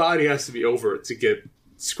 Like, his body has to be over it to get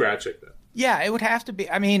scratched like that. Yeah, it would have to be.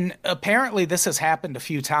 I mean, apparently this has happened a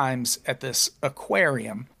few times at this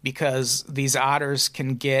aquarium because these otters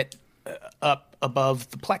can get up above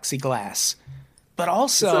the plexiglass. But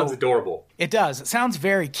also... It sounds adorable. It does. It sounds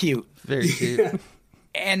very cute. Very cute.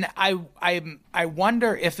 And I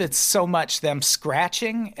wonder if it's so much them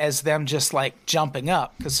scratching as them just, like, jumping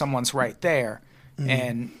up because someone's right there.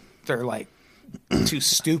 And they're, like, too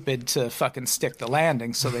stupid to fucking stick the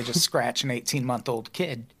landing, so they just scratch an 18-month-old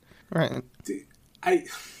kid. Right.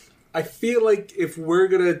 I feel like if we're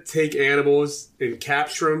going to take animals and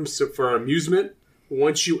capture them for our amusement,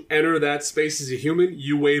 once you enter that space as a human,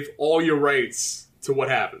 you waive all your rights to what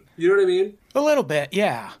happened. You know what I mean? A little bit,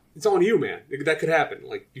 yeah. It's on you, man. That could happen.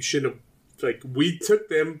 Like, you shouldn't have... Like, we took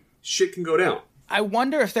them. Shit can go down. I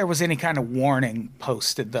wonder if there was any kind of warning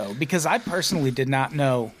posted, though, because I personally did not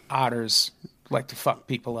know otters like to fuck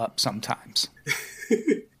people up sometimes.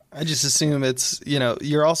 I just assume it's,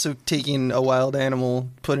 you're also taking a wild animal,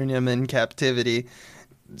 putting him in captivity.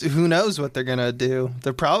 Who knows what they're going to do?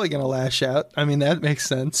 They're probably going to lash out. I mean, that makes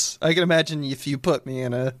sense. I can imagine if you put me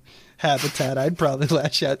in a habitat, I'd probably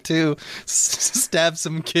lash out too. Stab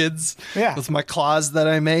some kids with my claws that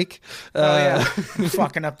I make. I'm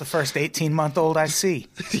fucking up the first 18-month-old I see.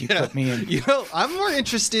 You put me in. I'm more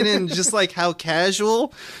interested in just like how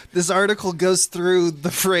casual this article goes through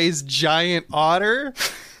the phrase giant otter.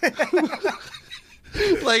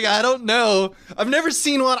 Like, I don't know. I've never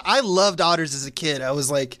seen one. I loved otters as a kid. I was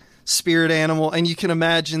like spirit animal. And you can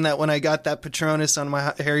imagine that when I got that Patronus on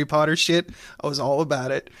my Harry Potter shit, I was all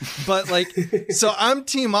about it. But like, so I'm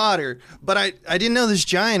team otter, but I didn't know there's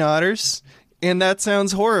giant otters. And that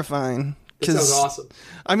sounds horrifying. That sounds awesome.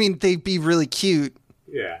 I mean, they'd be really cute.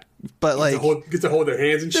 Yeah. But like, get to hold their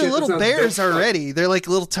hands and shit. They're little bears already. They're like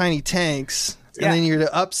little tiny tanks. And then you're to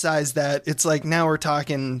upsize that. It's like, now we're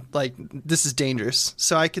talking like, this is dangerous.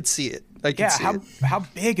 So I could see it. I could see it. How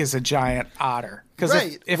big is a giant otter? Because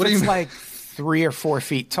if What do it's you like 3 or 4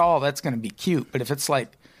 feet tall, that's going to be cute. But if it's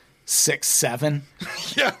like 6, 7,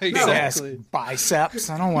 yeah, exactly. Biceps,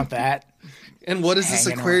 I don't want that. And what is this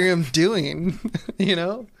aquarium doing?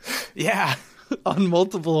 Yeah. On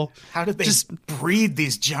multiple. How did they just breed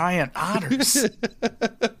these giant otters?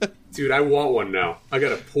 Dude, I want one now. I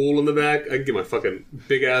got a pool in the back. I can get my fucking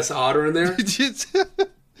big ass otter in there.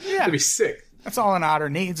 Yeah. That'd be sick. That's all an otter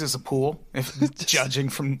needs is a pool, if judging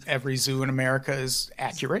from every zoo in America is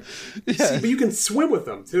accurate. Yeah. See, but you can swim with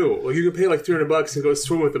them, too. Like, you can pay like $300 and go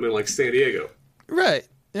swim with them in, like, San Diego. Right.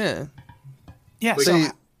 Yeah. Yeah, So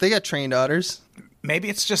so they got trained otters. maybe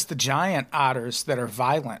it's just the giant otters that are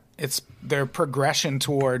violent. It's their progression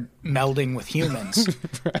toward melding with humans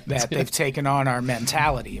that they've taken on our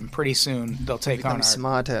mentality, and pretty soon they'll take on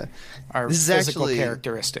our physical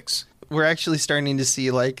characteristics. We're actually starting to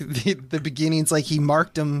see like the beginnings, like he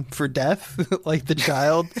marked him for death, like the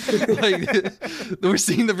child. Like we're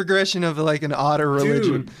seeing the progression of like an otter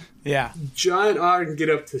religion. Dude, yeah, giant otter can get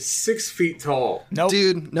up to 6 feet tall. Nope.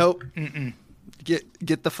 Dude, nope. Mm-mm.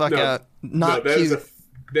 Get the fuck out. Not cute.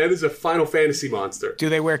 That is a Final Fantasy monster. Do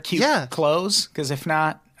they wear cute clothes? Because if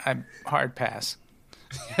not, I'm hard pass.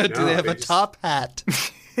 Do they have a top hat?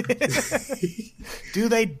 Do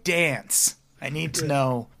they dance? I need to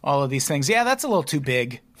know all of these things. Yeah, that's a little too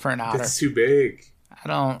big for an otter. That's too big.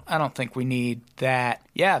 I don't think we need that.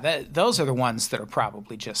 Yeah, those are the ones that are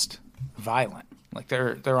probably just violent. Like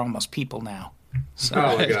they're almost people now. So,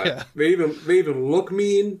 oh my god. Yeah. They even look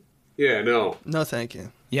mean. Yeah, no. No, thank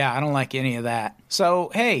you. Yeah, I don't like any of that. So,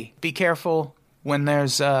 hey, be careful when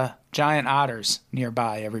there's giant otters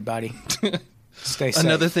nearby, everybody. Stay safe.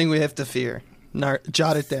 Another thing we have to fear.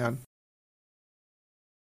 Jot it down.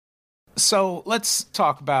 So let's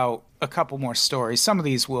talk about a couple more stories. Some of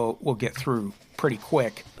these we'll get through pretty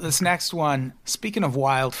quick. This next one, speaking of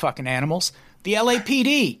wild fucking animals, the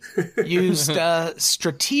LAPD used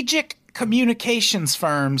strategic communications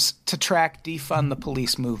firms to track defund the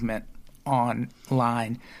police movement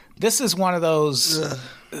online. This is one of those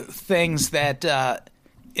things that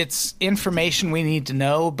it's information we need to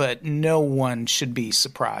know, but no one should be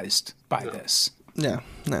surprised by this. No.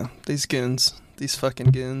 These goons. These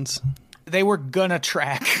fucking goons. They were gonna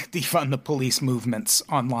track defund the police movements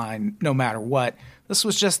online no matter what. This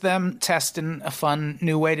was just them testing a fun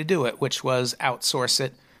new way to do it, which was outsource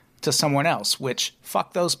it to someone else, which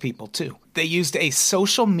fuck those people too. They used a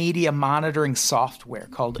social media monitoring software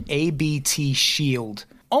called ABT Shield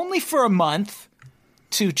only for a month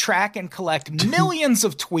to track and collect millions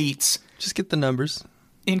of tweets. Just get the numbers.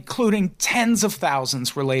 Including tens of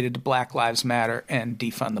thousands related to Black Lives Matter and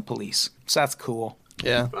defund the police. So that's cool.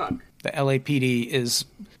 Yeah. Fuck. The LAPD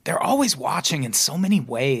they're always watching in so many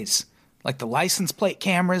ways. Like the license plate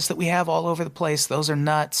cameras that we have all over the place, those are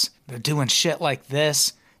nuts. They're doing shit like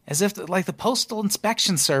this, as if like the Postal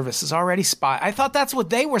Inspection Service is already I thought that's what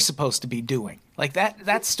they were supposed to be doing. Like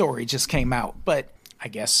that story just came out, but I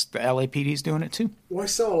guess the LAPD's doing it too. Well, I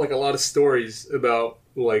saw like a lot of stories about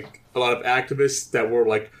like a lot of activists that were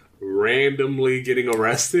like randomly getting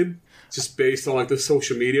arrested just based on like the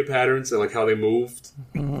social media patterns and like how they moved,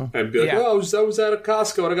 and be like, "Oh, I was at a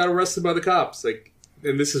Costco and I got arrested by the cops." Like,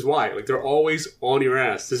 and this is why. Like, they're always on your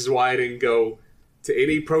ass. This is why I didn't go to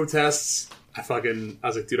any protests. I was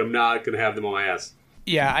like, dude, I'm not gonna have them on my ass.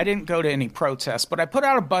 Yeah, I didn't go to any protests, but I put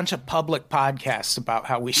out a bunch of public podcasts about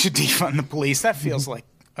how we should defund the police. That feels like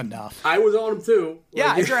enough. I was on them too.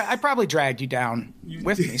 Yeah, I probably dragged you down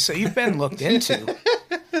with me, so you've been looked into.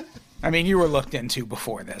 I mean, you were looked into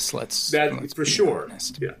before this. Let's for sure.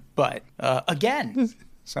 Honest. Yeah, but again,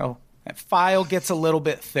 so that file gets a little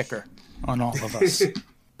bit thicker on all of us.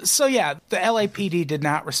 So yeah, the LAPD did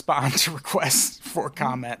not respond to requests for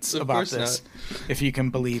comments about this, if you can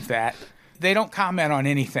believe that. They don't comment on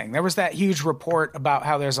anything. There was that huge report about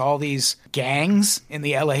how there's all these gangs in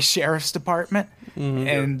the LA Sheriff's Department. Mm-hmm.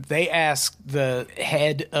 And they asked the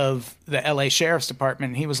head of the LA Sheriff's Department,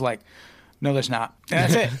 and he was like, no, there's not.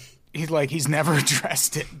 And that's it. He's never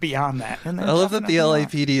addressed it beyond that. And I love that the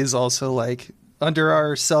LAPD is also like, under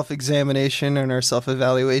our self-examination and our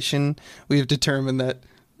self-evaluation, we've determined that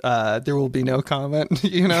there will be no comment,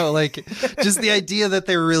 like just the idea that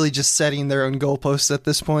they're really just setting their own goalposts at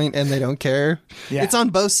this point and they don't care. Yeah. It's on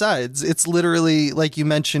both sides. It's literally like you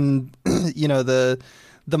mentioned, the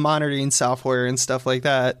monitoring software and stuff like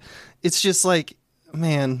that. It's just like,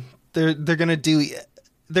 man, they're going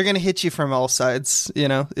to hit you from all sides.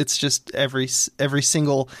 It's just every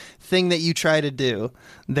single thing that you try to do,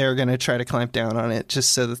 they're going to try to clamp down on it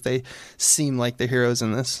just so that they seem like the heroes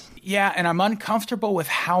in this. Yeah, and I'm uncomfortable with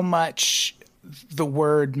how much the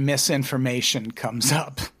word misinformation comes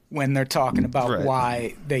up when they're talking about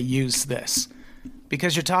why they use this.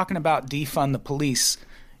 Because you're talking about defund the police.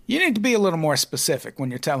 You need to be a little more specific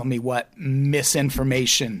when you're telling me what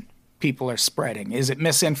misinformation people are spreading. Is it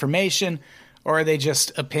misinformation, or are they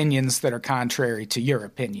just opinions that are contrary to your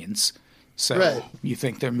opinions? So you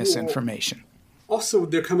think they're misinformation. Also,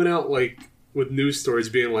 they're coming out like with news stories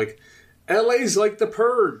being like, LA's like the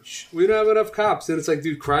purge. We don't have enough cops. And it's like,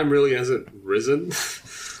 dude, crime really hasn't risen.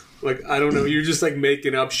 Like, I don't know. You're just like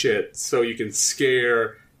making up shit so you can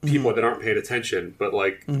scare people that aren't paying attention. But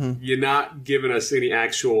like, you're not giving us any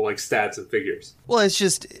actual like stats and figures. Well,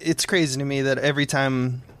 it's crazy to me that every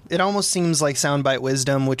time it almost seems like soundbite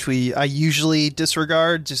wisdom, which I usually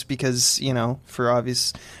disregard just because, for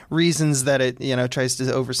obvious reasons that it, tries to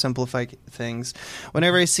oversimplify things.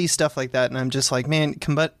 Whenever I see stuff like that and I'm just like, man,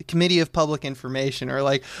 Committee of Public Information, or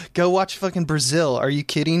like, go watch fucking Brazil. Are you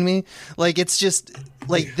kidding me? Like, it's just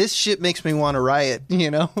like, this shit makes me want to riot,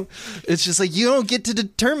 It's just like, you don't get to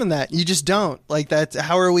determine that. You just don't. Like,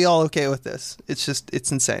 how are we all okay with this?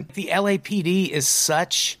 It's insane. The LAPD is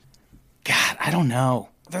such, God, I don't know.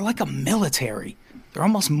 They're like a military. They're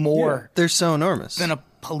almost more. They're so enormous than a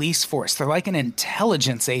police force. They're like an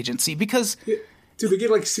intelligence agency because, dude, they get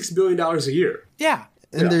like $6 billion a year. Yeah,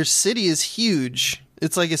 and their city is huge.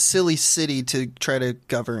 It's like a silly city to try to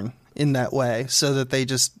govern in that way, so that they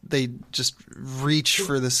just reach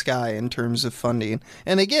for the sky in terms of funding,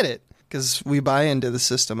 and they get it because we buy into the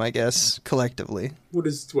system, I guess, collectively.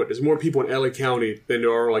 There's more people in LA County than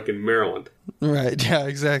there are like in Maryland. Right? Yeah,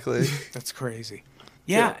 exactly. That's crazy.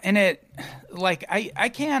 Yeah, and I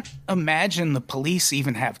can't imagine the police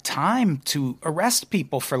even have time to arrest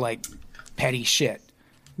people for, like, petty shit.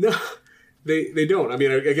 No, they don't. I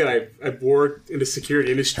mean, again, I've worked in the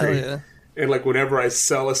security industry, And like whenever I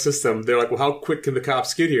sell a system, they're like, well, how quick can the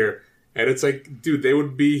cops get here? And it's like, dude, they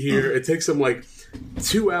would be here. It takes them like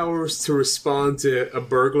 2 hours to respond to a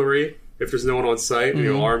burglary if there's no one on site and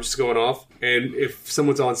your alarm's just going off. And if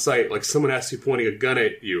someone's on site, like someone has to be pointing a gun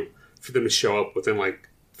at you for them to show up within like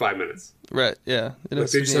 5 minutes. Right, yeah. Like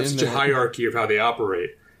they just have such a hierarchy of how they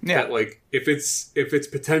operate. Yeah. That like if it's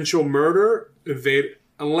potential murder,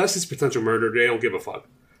 unless it's potential murder, they don't give a fuck.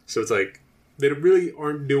 So it's like they really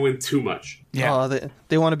aren't doing too much. Yeah. Oh,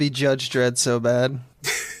 they want to be Judge Dredd so bad.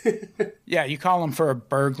 Yeah, you call them for a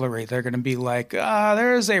burglary, they're going to be like,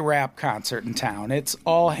 there's a rap concert in town. It's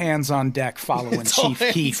all hands on deck following Chief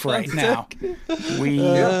Keef right now. We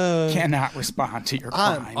cannot respond to your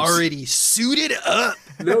crimes. I'm already suited up.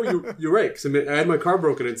 No, you're right. Because I had my car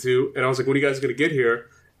broken into, and I was like, when are you guys going to get here?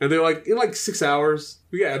 And they're like, in like 6 hours.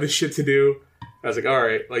 We got other shit to do. I was like, all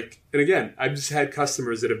right. Like, and again, I've just had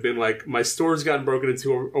customers that have been like, my store's gotten broken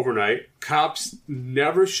into overnight. Cops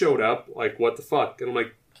never showed up. Like, what the fuck? And I'm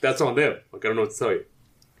like, that's on them. Like, I don't know what to tell you.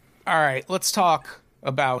 All right, let's talk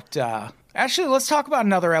about... actually, let's talk about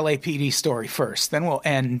another LAPD story first. Then we'll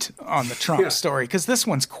end on the Trump story, because this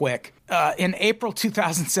one's quick. In April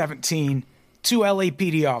 2017... 2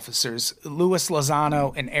 LAPD officers, Louis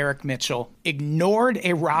Lozano and Eric Mitchell, ignored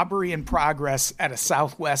a robbery in progress at a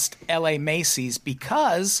Southwest LA Macy's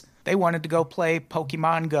because they wanted to go play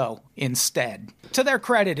Pokemon Go instead. To their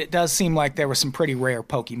credit, it does seem like there were some pretty rare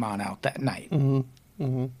Pokemon out that night.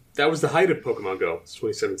 That was the height of Pokemon Go. It's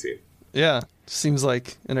 2017. Yeah, seems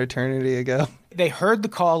like an eternity ago. They heard the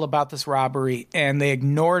call about this robbery, and they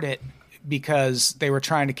ignored it because they were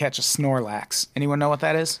trying to catch a Snorlax. Anyone know what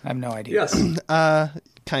that is? I have no idea. Yes.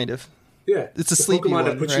 Kind of. Yeah. It's a the sleepy Pokemon one,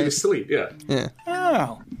 that puts you right? to sleep, yeah. Yeah.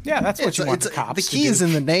 Oh, yeah, that's what you want the cops The to key do. is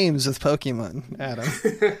in the names with Pokemon,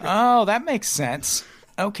 Adam. Oh, that makes sense.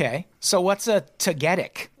 Okay. So what's a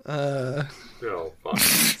Togetic? Oh, fuck.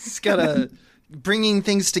 It's got a bringing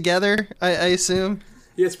things together, I assume.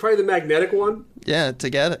 Yeah, it's probably the magnetic one. Yeah,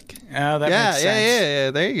 Togetic. Oh, that makes sense.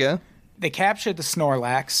 Yeah. There you go. They captured the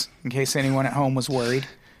Snorlax, in case anyone at home was worried.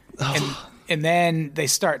 And then they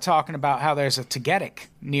start talking about how there's a Togetic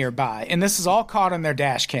nearby. And this is all caught on their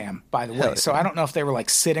dash cam, by the way. Hell So I don't know if they were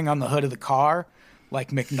like sitting on the hood of the car,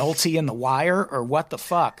 like McNulty in The Wire, or what the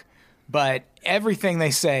fuck. But everything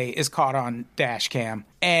they say is caught on dash cam.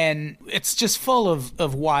 And it's just full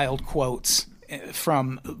of wild quotes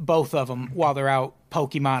from both of them while they're out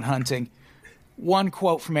Pokemon hunting. One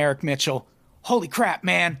quote from Eric Mitchell, "Holy crap,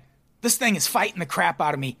 man. This thing is fighting the crap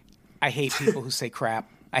out of me." I hate people who say crap.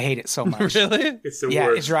 I hate it so much. Really? It's the Yeah,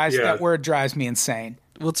 worst. that word drives me insane.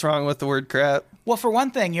 What's wrong with the word crap? Well, for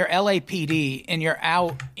one thing, you're LAPD and you're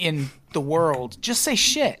out in the world. Just say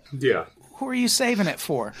shit. Yeah. Who are you saving it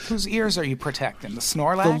for? Whose ears are you protecting? The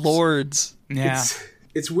Snorlax? The Lords. Yeah.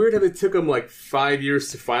 It's weird how it took them like 5 years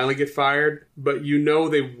to finally get fired, but you know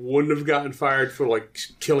they wouldn't have gotten fired for like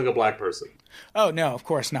killing a black person. Oh, no, of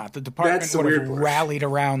course not. The department That's the would have weird part. rallied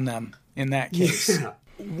around them in that case. Yeah.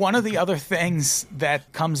 One of the other things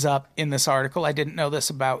that comes up in this article, I didn't know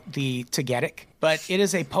this about the Togetic, but it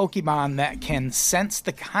is a Pokemon that can sense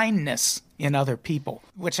the kindness in other people,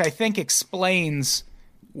 which I think explains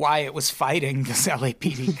why it was fighting this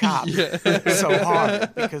LAPD cop so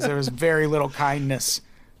hard, because there was very little kindness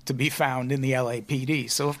to be found in the LAPD.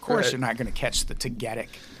 So, of course, you're not going to catch the Togetic,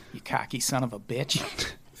 you cocky son of a bitch.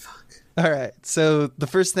 All right. So the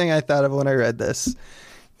first thing I thought of when I read this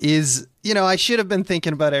is, I should have been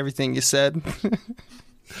thinking about everything you said,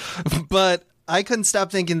 but I couldn't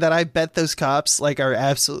stop thinking that I bet those cops are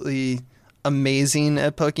absolutely amazing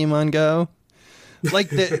at Pokemon Go.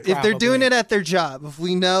 If they're doing it at their job, if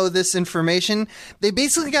we know this information, they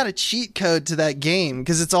basically got a cheat code to that game,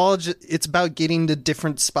 because it's about getting to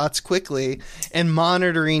different spots quickly and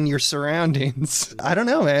monitoring your surroundings. I don't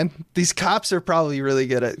know, man. These cops are probably really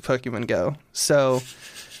good at Pokemon Go. So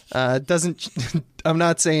I'm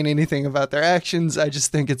not saying anything about their actions. I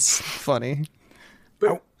just think it's funny.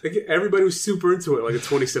 But everybody was super into it, in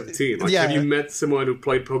 2017. Have you met someone who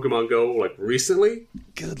played Pokemon Go, recently?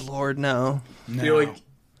 Good Lord, no.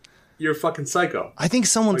 You're a fucking psycho. I think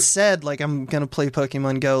someone said, I'm going to play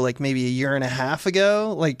Pokemon Go, maybe a year and a half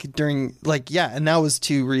ago, and that was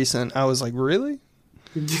too recent. I was like, really?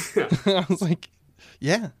 Yeah. I was like,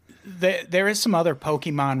 yeah. There is some other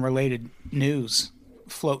Pokemon-related news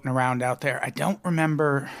floating around out there. I don't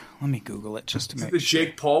remember. Let me Google it just to make the sure.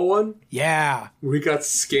 Jake Paul one? Yeah. Where he got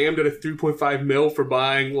scammed at a 3.5 mil for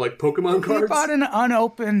buying, Pokemon cards? He bought an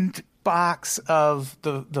unopened box of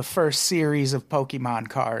the first series of Pokemon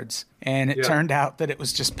cards, and it turned out that it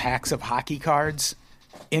was just packs of hockey cards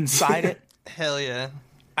inside it. Hell yeah.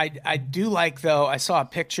 I do like, though, I saw a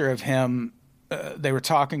picture of him. They were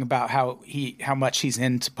talking about how much he's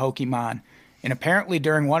into Pokemon. And apparently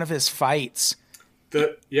during one of his fights,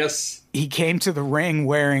 yes, he came to the ring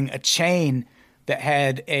wearing a chain that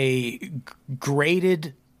had a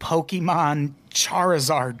graded Pokemon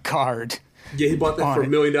Charizard card. Yeah, he bought that for $1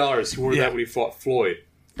 million. He wore that when he fought Floyd.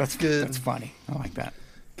 That's good. That's funny. I like that.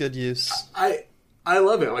 Good use. I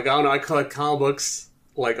love it. Like, I don't know, I collect comic books.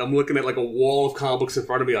 Like, I'm looking at like a wall of comic books in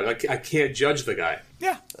front of me. Like, I can't judge the guy.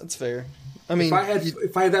 Yeah, that's fair. I mean,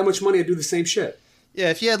 if I had that much money, I'd do the same shit. Yeah,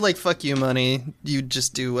 if you had like fuck you money, you'd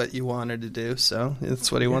just do what you wanted to do. So that's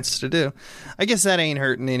what he wants to do. I guess that ain't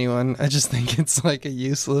hurting anyone. I just think it's like a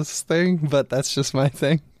useless thing, but that's just my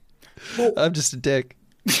thing. Well, I'm just a dick.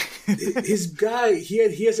 His guy,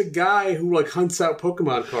 he has a guy who like hunts out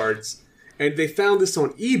Pokemon cards, and they found this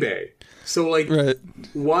on eBay. So like, right.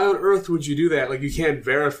 Why on earth would you do that? Like, you can't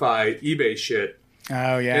verify eBay shit.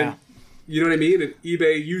 Oh yeah. And, you know what I mean? And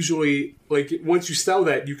eBay usually, like, once you sell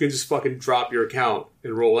that, you can just fucking drop your account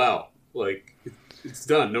and roll out. Like, it's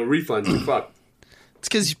done. No refunds. You're fucked. It's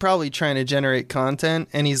because he's probably trying to generate content,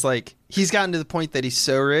 and he's gotten to the point that he's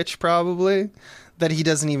so rich, probably, that he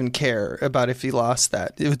doesn't even care about if he lost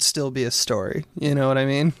that. It would still be a story. You know what I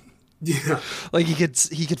mean? Yeah. Like, he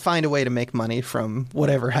could find a way to make money from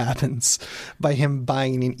whatever happens by him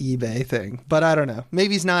buying an eBay thing. But I don't know.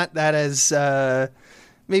 Maybe he's not that as...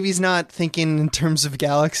 Maybe he's not thinking in terms of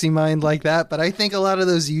galaxy mind like that, but I think a lot of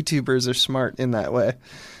those YouTubers are smart in that way.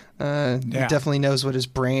 He definitely knows what his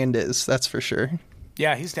brand is, that's for sure.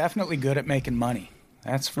 Yeah, he's definitely good at making money.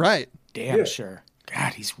 That's for right. Damn sure.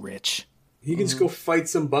 God, he's rich. He can just go fight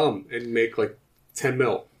some bum and make like 10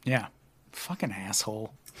 mil. Yeah. Fucking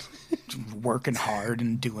asshole. Working hard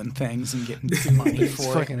and doing things and getting money for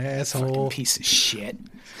it. Fucking asshole. Fucking piece of shit.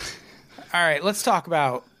 All right, let's talk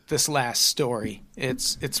about this last story.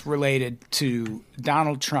 It's related to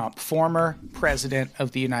Donald Trump, former president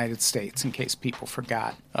of the United States, in case people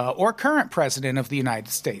forgot, or current president of the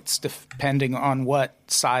United States, depending on what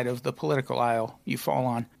side of the political aisle you fall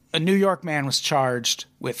on. A New York man was charged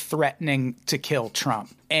with threatening to kill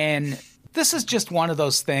Trump. And this is just one of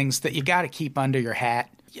those things that you got to keep under your hat.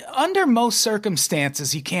 Under most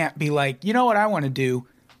circumstances, you can't be like, you know what I want to do?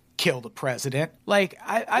 Kill the president. Like,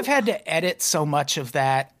 I've had to edit so much of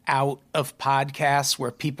that out of podcasts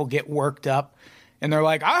where people get worked up and they're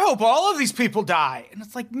like, I hope all of these people die. And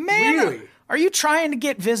it's like, man, really? Are you trying to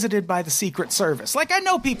get visited by the Secret Service? Like, I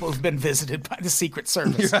know people who've been visited by the Secret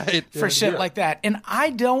Service for shit like that. And I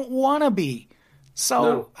don't want to be.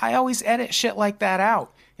 So I always edit shit like that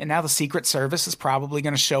out. And now the Secret Service is probably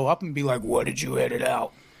going to show up and be like, what did you edit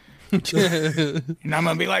out? And I'm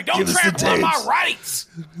going to be like, don't trample on my rights.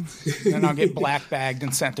 And I'll get black bagged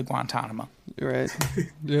and sent to Guantanamo. Right.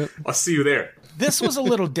 Yep. I'll see you there. This was a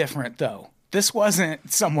little different, though. This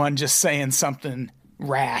wasn't someone just saying something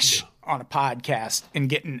rash on a podcast and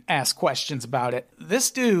getting asked questions about it. This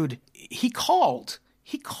dude, he called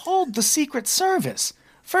the Secret Service.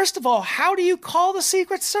 First of all, how do you call the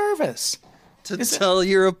Secret Service? To tell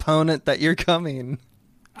your opponent that you're coming.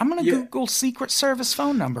 I'm going to Google Secret Service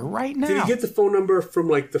phone number right now. Did he get the phone number from,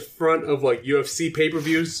 like, the front of, like, UFC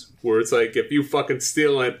pay-per-views? Where it's like, if you fucking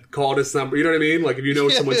steal it, call this number. You know what I mean? Like, if you know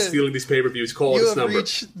someone's stealing these pay-per-views, call this number. You have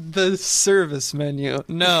reached the service menu.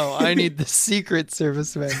 No, I need the Secret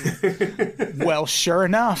Service menu. Well, sure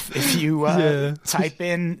enough, if you type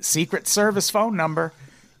in Secret Service phone number,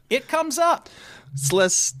 it comes up.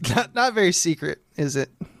 It's not very secret, is it?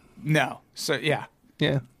 No. So, yeah.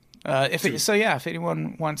 Yeah. If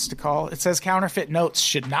anyone wants to call, it says counterfeit notes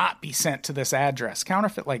should not be sent to this address.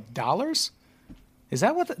 Counterfeit, like dollars? Is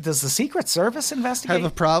that what? Does the Secret Service investigate?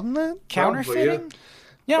 Have a problem then? Counterfeiting? Probably,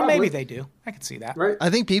 yeah, maybe they do. I can see that. Right.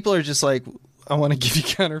 I think people are just like, I want to give you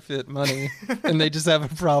counterfeit money, and they just have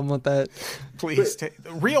a problem with that. Please,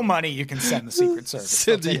 real money you can send the Secret Service.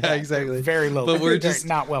 Yeah, exactly. They're very low. But we're just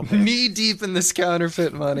not well paid. Knee deep in this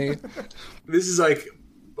counterfeit money. This is like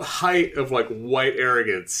height of like white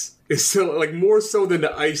arrogance. It's so like more so than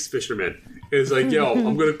the ice fisherman. It's like, yo,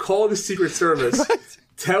 I'm gonna call the Secret Service,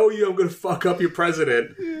 tell you I'm gonna fuck up your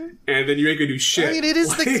president, and then you ain't gonna do shit. I mean, it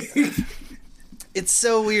is it's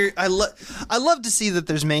so weird. I love to see that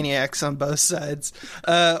there's maniacs on both sides,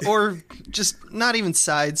 or just not even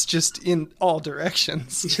sides, just in all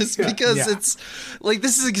directions. Just because it's like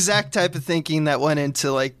this is the exact type of thinking that went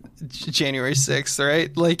into like January 6th,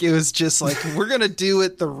 right? Like it was just like we're gonna do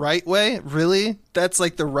it the right way. Really, that's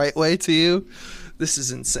like the right way to you. This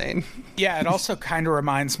is insane. Yeah, it also kind of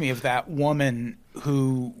reminds me of that woman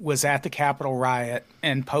who was at the Capitol riot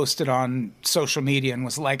and posted on social media and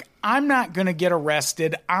was like, I'm not going to get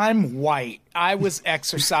arrested. I'm white. I was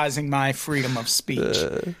exercising my freedom of speech.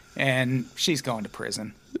 And she's going to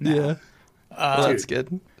prison now. Yeah. Well, that's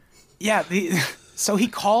good. Yeah. So he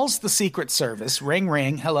calls the Secret Service, ring,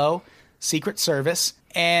 ring, hello, Secret Service,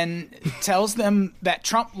 and tells them that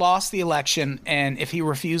Trump lost the election, and if he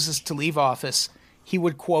refuses to leave office, he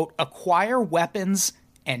would, quote, acquire weapons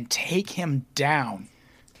and take him down.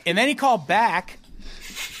 And then he called back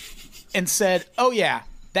and said, oh, yeah,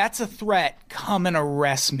 that's a threat. Come and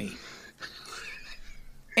arrest me.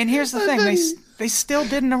 And here's the thing. They still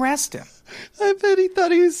didn't arrest him. I bet he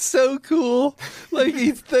thought he was so cool. Like,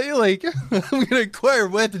 he's like, I'm going to acquire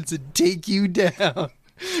weapons and take you down.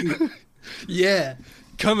 Yeah.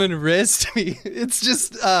 Come and arrest me. It's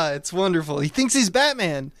just, it's wonderful. He thinks he's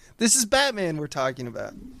Batman. This is Batman we're talking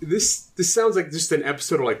about. This sounds like just an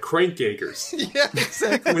episode of like Crank Yankers. Yeah,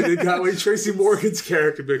 exactly. When they got like Tracy Morgan's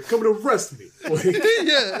character, be like, come and arrest me. Like,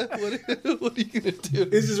 Yeah. What are you gonna do?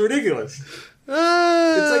 this is ridiculous.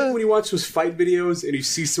 It's like when you watch those fight videos and you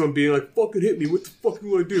see someone being like, fucking hit me, what the fuck do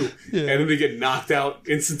you want to do? Yeah. And then they get knocked out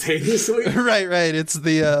instantaneously. Right. It's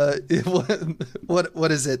the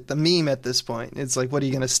what is it? The meme at this point. It's like, what are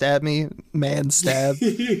you gonna stab me? Man stab.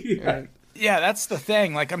 Yeah. Yeah, that's the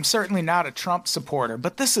thing. Like, I'm certainly not a Trump supporter,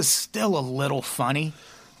 but this is still a little funny.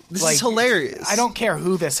 This Like, is hilarious. I don't care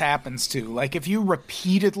who this happens to. Like, if you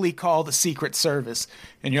repeatedly call the Secret Service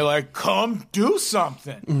and you're like, come do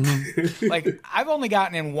something. Like, I've only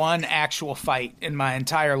gotten in one actual fight in my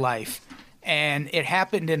entire life. And it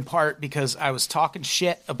happened in part because I was talking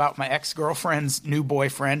shit about my ex-girlfriend's new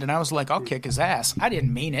boyfriend. And I was like, I'll kick his ass. I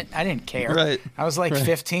didn't mean it. I didn't care. Right. I was like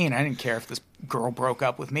 15. I didn't care if this girl broke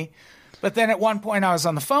up with me. But then at one point I was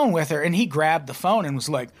on the phone with her and he grabbed the phone and was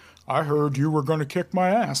like, I heard you were going to kick my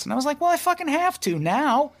ass. And I was like, well, I fucking have to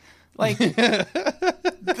now. Like,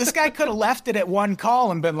 this guy could have left it at one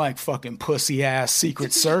call and been like, fucking pussy ass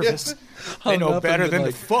Secret Service. They know better than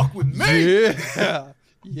to fuck with me.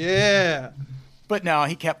 Yeah. But no,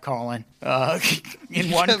 he kept calling.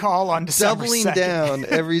 In one call on December Doubling 2nd. down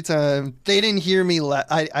every time. They didn't hear me.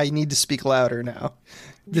 I need to speak louder now.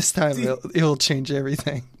 This time it'll change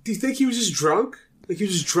everything. Do you think he was just drunk? Like he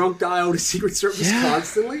was just drunk dialed to Secret Service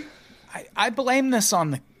constantly? I blame this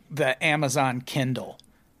on the Amazon Kindle.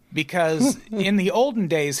 Because in the olden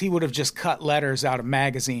days, he would have just cut letters out of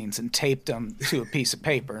magazines and taped them to a piece of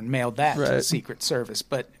paper and mailed that to the Secret Service.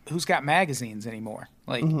 But who's got magazines anymore?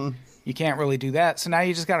 Like, you can't really do that. So now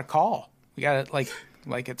you just got to call. We got to,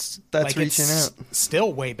 like it's... That's like reaching it's out.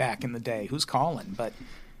 Still way back in the day. Who's calling? But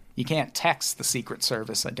you can't text the Secret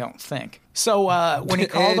Service, I don't think. So when he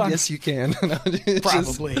called on... Yes, you can.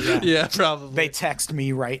 Probably, yeah. Yeah, probably. They text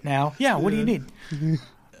me right now. Yeah, what do you need?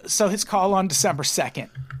 So his call on December 2nd,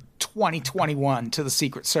 2021 to the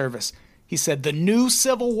Secret Service. He said the new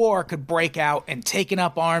civil war could break out and taking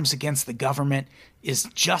up arms against the government is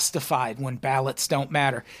justified when ballots don't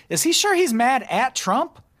matter. Is he sure he's mad at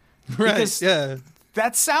Trump? Right, Because yeah.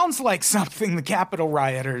 that sounds like something the Capitol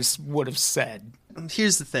rioters would have said.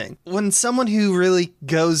 Here's the thing. When someone who really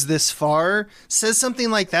goes this far says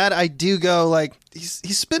something like that, I do go like,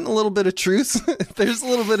 he's spitting a little bit of truth. There's a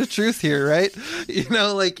little bit of truth here, right? You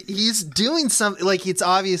know, like he's doing something, like it's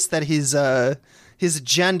obvious that his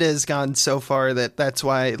agenda has gone so far that's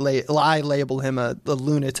why I label him a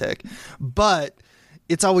lunatic. But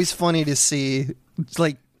it's always funny to see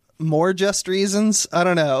like more just reasons. I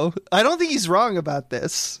don't know. I don't think he's wrong about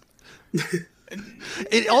this.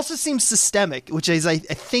 It also seems systemic, which is, I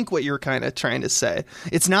think, what you're kind of trying to say.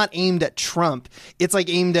 It's not aimed at Trump. It's like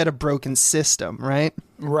aimed at a broken system, right?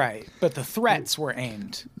 Right. But the threats were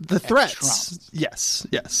aimed The at threats. Trump.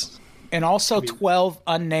 Yes. And also 12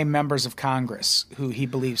 unnamed members of Congress who he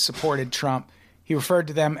believes supported Trump. He referred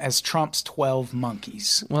to them as Trump's 12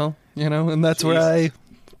 monkeys. Well, you know, and that's where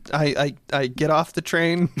I get off the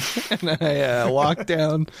train and I walk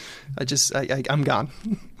down. I'm gone.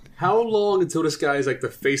 How long until this guy is like the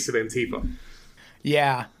face of Antifa?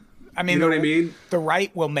 Yeah. I mean, You know what I mean? The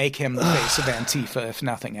right will make him the face of Antifa, if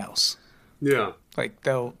nothing else. Yeah. Like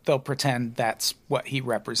they'll pretend that's what he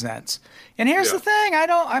represents. And here's Yeah. the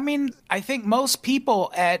thing, I think most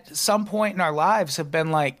people at some point in our lives have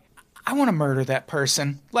been like, I want to murder that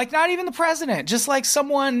person. Like not even the president, just like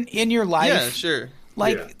someone in your life. Yeah, sure.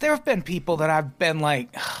 Like Yeah. there have been people that I've been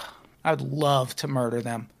like, I would love to murder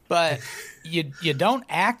them. But you don't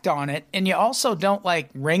act on it, and you also don't like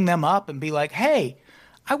ring them up and be like, hey,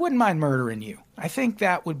 I wouldn't mind murdering you. I think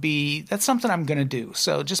that's something I'm gonna do.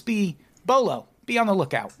 So just be be on the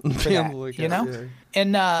lookout for Be that, on the lookout, you know? yeah.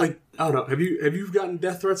 And Like, I don't know. Have you gotten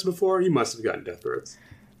death threats before? You must have gotten death threats.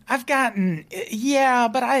 I've gotten, yeah,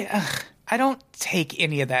 but I don't take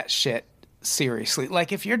any of that shit seriously.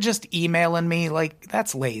 Like, if you're just emailing me, like,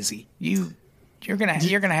 that's lazy. You're gonna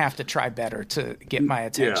have to try better to get my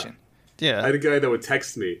attention. I Yeah. had a guy that would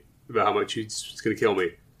text me about how much he's going to kill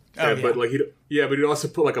me. Oh, yeah. But like but he'd also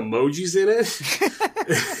put like emojis in it.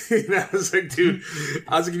 And I was like, dude,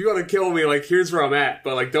 if you want to kill me, like, here's where I'm at.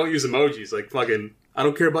 But like, don't use emojis. Like, fucking, I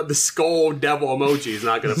don't care about the skull devil emoji. He's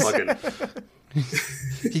not going to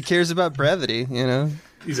fucking. He cares about brevity, you know?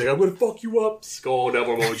 He's like, I'm going to fuck you up. Skull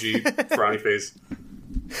devil emoji, frowny face.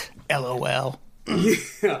 LOL.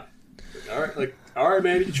 Yeah. All right,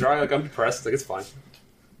 man, you can try. Like, I'm depressed. Like, it's fine.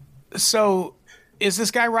 So, is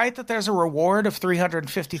this guy right that there's a reward of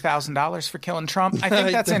 $350,000 for killing Trump? I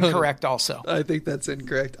think that's incorrect also. I think that's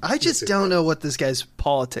incorrect. I just don't know what this guy's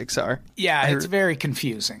politics are. Yeah, it's very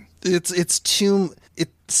confusing. It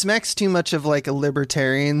smacks too much of like a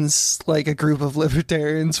libertarians, like a group of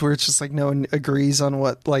libertarians where it's just like no one agrees on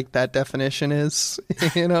what like that definition is,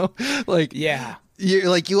 you know? Like, Yeah.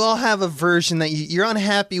 you all have a version that you're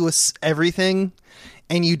unhappy with everything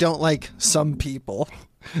and you don't like some people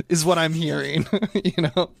is what I'm hearing. You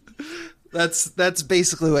know, that's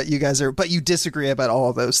basically what you guys are, but you disagree about all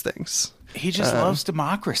of those things. He just loves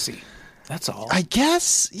democracy. That's all. I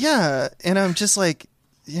guess. Yeah. And I'm just like,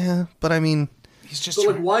 yeah, but I mean, He's just So,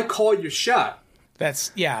 like, why call your shot? that's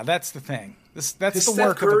the thing. That's Has the Steph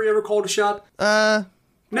work Curry ever called a shot? No.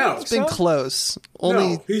 it's been close.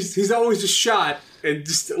 Only No, he's always just shot and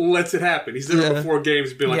just lets it happen. He's never before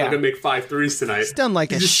games been like, Yeah. I'm gonna make 5 threes tonight. he's done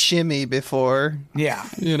like a shimmy before, Yeah.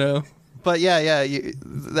 you know. But yeah,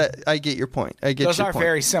 that I get your point. I get Those your are point.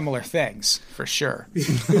 very similar things, for sure.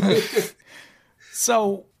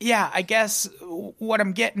 So, yeah, I guess what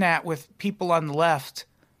I'm getting at with people on the left,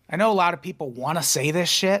 I know a lot of people want to say this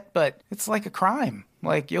shit, but it's like a crime.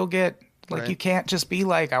 Like, you'll get, like, you can't just be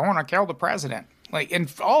like, I want to kill the president. Like,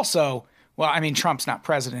 and also, well, I mean, Trump's not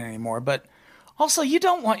president anymore, but also, you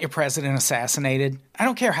don't want your president assassinated. I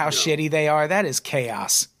don't care how shitty they are. That is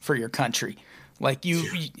chaos for your country. Like,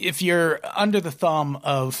 if you're under the thumb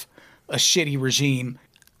of a shitty regime,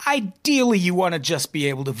 ideally you want to just be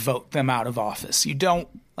able to vote them out of office. You don't,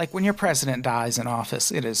 like, when your president dies in office,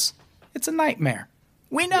 it's a nightmare.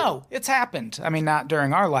 We know it's happened. I mean, not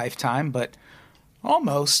during our lifetime, but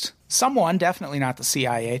almost. Someone, definitely not the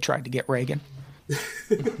CIA, tried to get Reagan.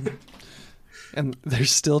 And they're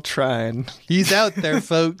still trying. He's out there,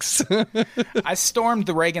 folks. I stormed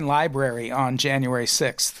the Reagan Library on January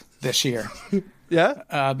 6th this year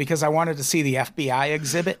Yeah? because I wanted to see the FBI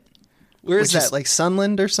exhibit. Where is which that? is- Like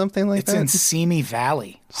Sunland or something like It's that? in Simi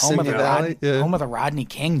Valley, home of Simi the Valley? Yeah. home of the Rodney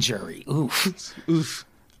King jury. Oof. Oof.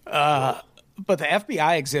 But the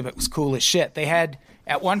FBI exhibit was cool as shit. They had,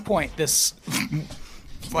 at one point, this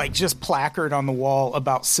like just placard on the wall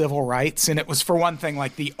about civil rights, and it was, for one thing,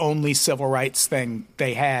 like the only civil rights thing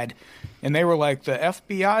they had. And they were like, the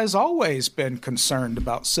FBI has always been concerned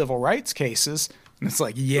about civil rights cases. And it's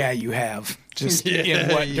like, yeah, you have. Just in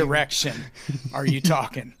what direction are you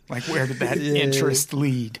talking? Like, where did that interest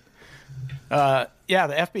lead? Yeah,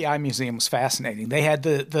 the FBI museum was fascinating. They had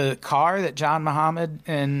the car that John Muhammad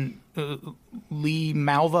and Lee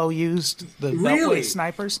Malvo used, the Beltway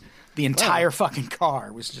snipers. The entire fucking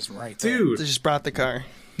car was just right there. Dude, They just brought the car.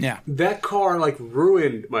 Yeah. that car, like,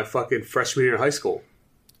 ruined my fucking freshman year of high school.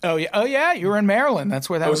 Oh yeah. You were in Maryland. That's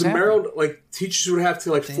where that I was in happening. Maryland. Like, teachers would have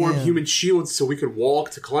to, like, form human shields so we could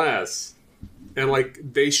walk to class. And, like,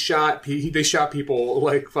 they shot people,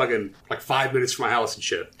 like, fucking, like, 5 minutes from my house and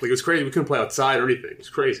shit. Like, it was crazy. We couldn't play outside or anything. It was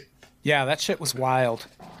crazy. Yeah, that shit was wild.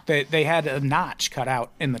 They had a notch cut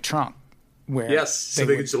out in the trunk where Yes, so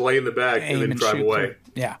they could just lay in the back and aim then and drive shoot away. through.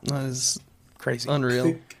 Yeah, That is crazy.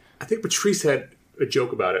 unreal. I think Patrice had a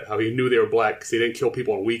joke about it, how he knew they were black because he didn't kill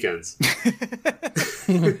people on weekends.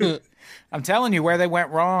 I'm telling you, where they went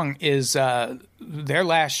wrong is their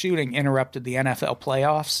last shooting interrupted the NFL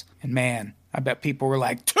playoffs. And man, I bet people were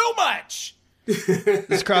like, too much!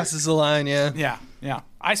 This crosses the line, yeah. Yeah.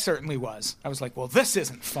 I certainly was. I was like, well, this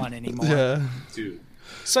isn't fun anymore. Yeah. Dude.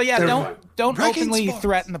 So yeah, don't Wrecking openly sports.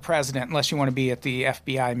 threaten the president unless you want to be at the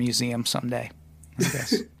FBI museum someday, I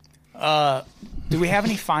guess. Do we have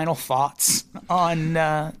any final thoughts on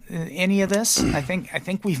any of this? I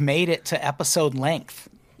think we've made it to episode length.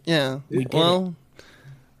 Yeah. did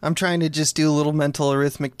I'm trying to just do a little mental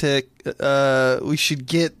arithmetic. We should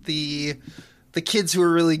get the the kids who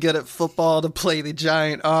are really good at football to play the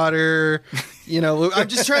giant otter. I'm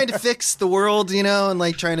just trying to fix the world, and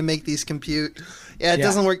like trying to make these compute. Yeah, it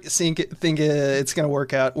doesn't work. Think it's going to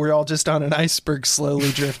work out. We're all just on an iceberg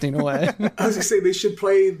slowly drifting away. I was going to say they should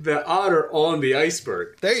play the otter on the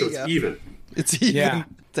iceberg. There you go. go. It's even. It's even. Yeah.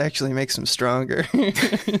 It actually makes them stronger.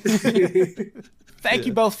 Thank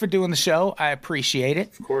you both for doing the show. I appreciate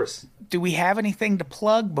it. Of course. Do we have anything to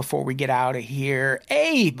plug before we get out of here?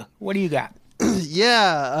 Abe, what do you got?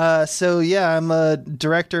 I'm a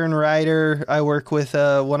director and writer. I work with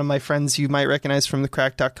one of my friends you might recognize from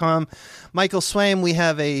thecrack.com, Michael Swaim. We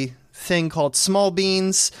have a thing called Small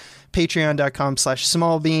Beans,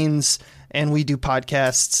 patreon.com/smallbeans, and we do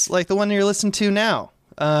podcasts like the one you're listening to now.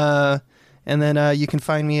 And then you can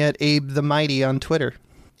find me at Abe the Mighty on Twitter.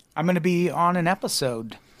 I'm going to be on an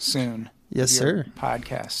episode soon. Yes, of your sir.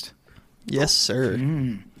 Podcast. Yes, sir.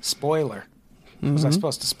 Spoiler. Was I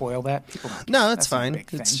supposed to spoil that? No, it's fine.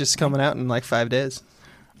 It's just coming out in like 5 days.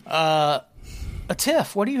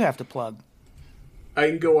 Tiff, what do you have to plug? I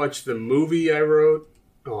can go watch the movie I wrote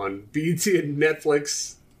on BET and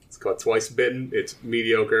Netflix. It's called Twice Bitten. It's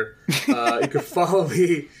mediocre. You can follow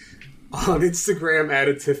me on Instagram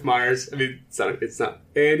at Tiff Myers. I mean, it's not.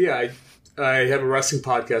 And yeah, I have a wrestling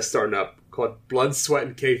podcast starting up called Blood, Sweat,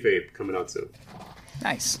 and Kayfabe coming out soon.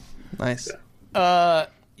 Nice. Yeah.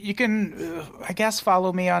 You can, I guess,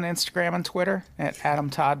 follow me on Instagram and Twitter at Adam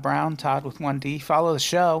Todd Brown, Todd with 1D. Follow the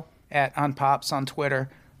show at Unpops on Twitter,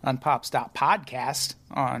 unpops.podcast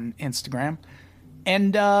on Instagram,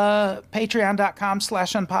 and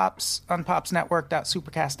patreon.com/unpops,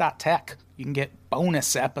 unpopsnetwork.supercast.tech. You can get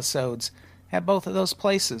bonus episodes at both of those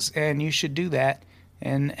places, and you should do that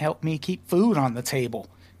and help me keep food on the table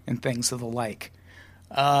and things of the like.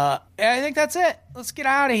 I think that's it. Let's get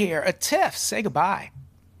out of here. Tiff, say goodbye.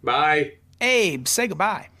 Bye. Abe, say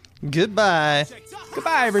goodbye. Goodbye.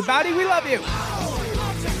 Goodbye, everybody. We love you. Bring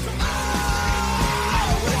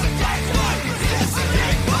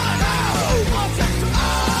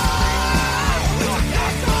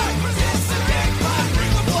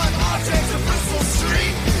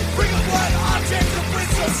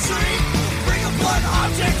a blood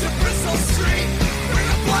object to Bristol Street. Bring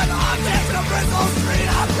a blood object to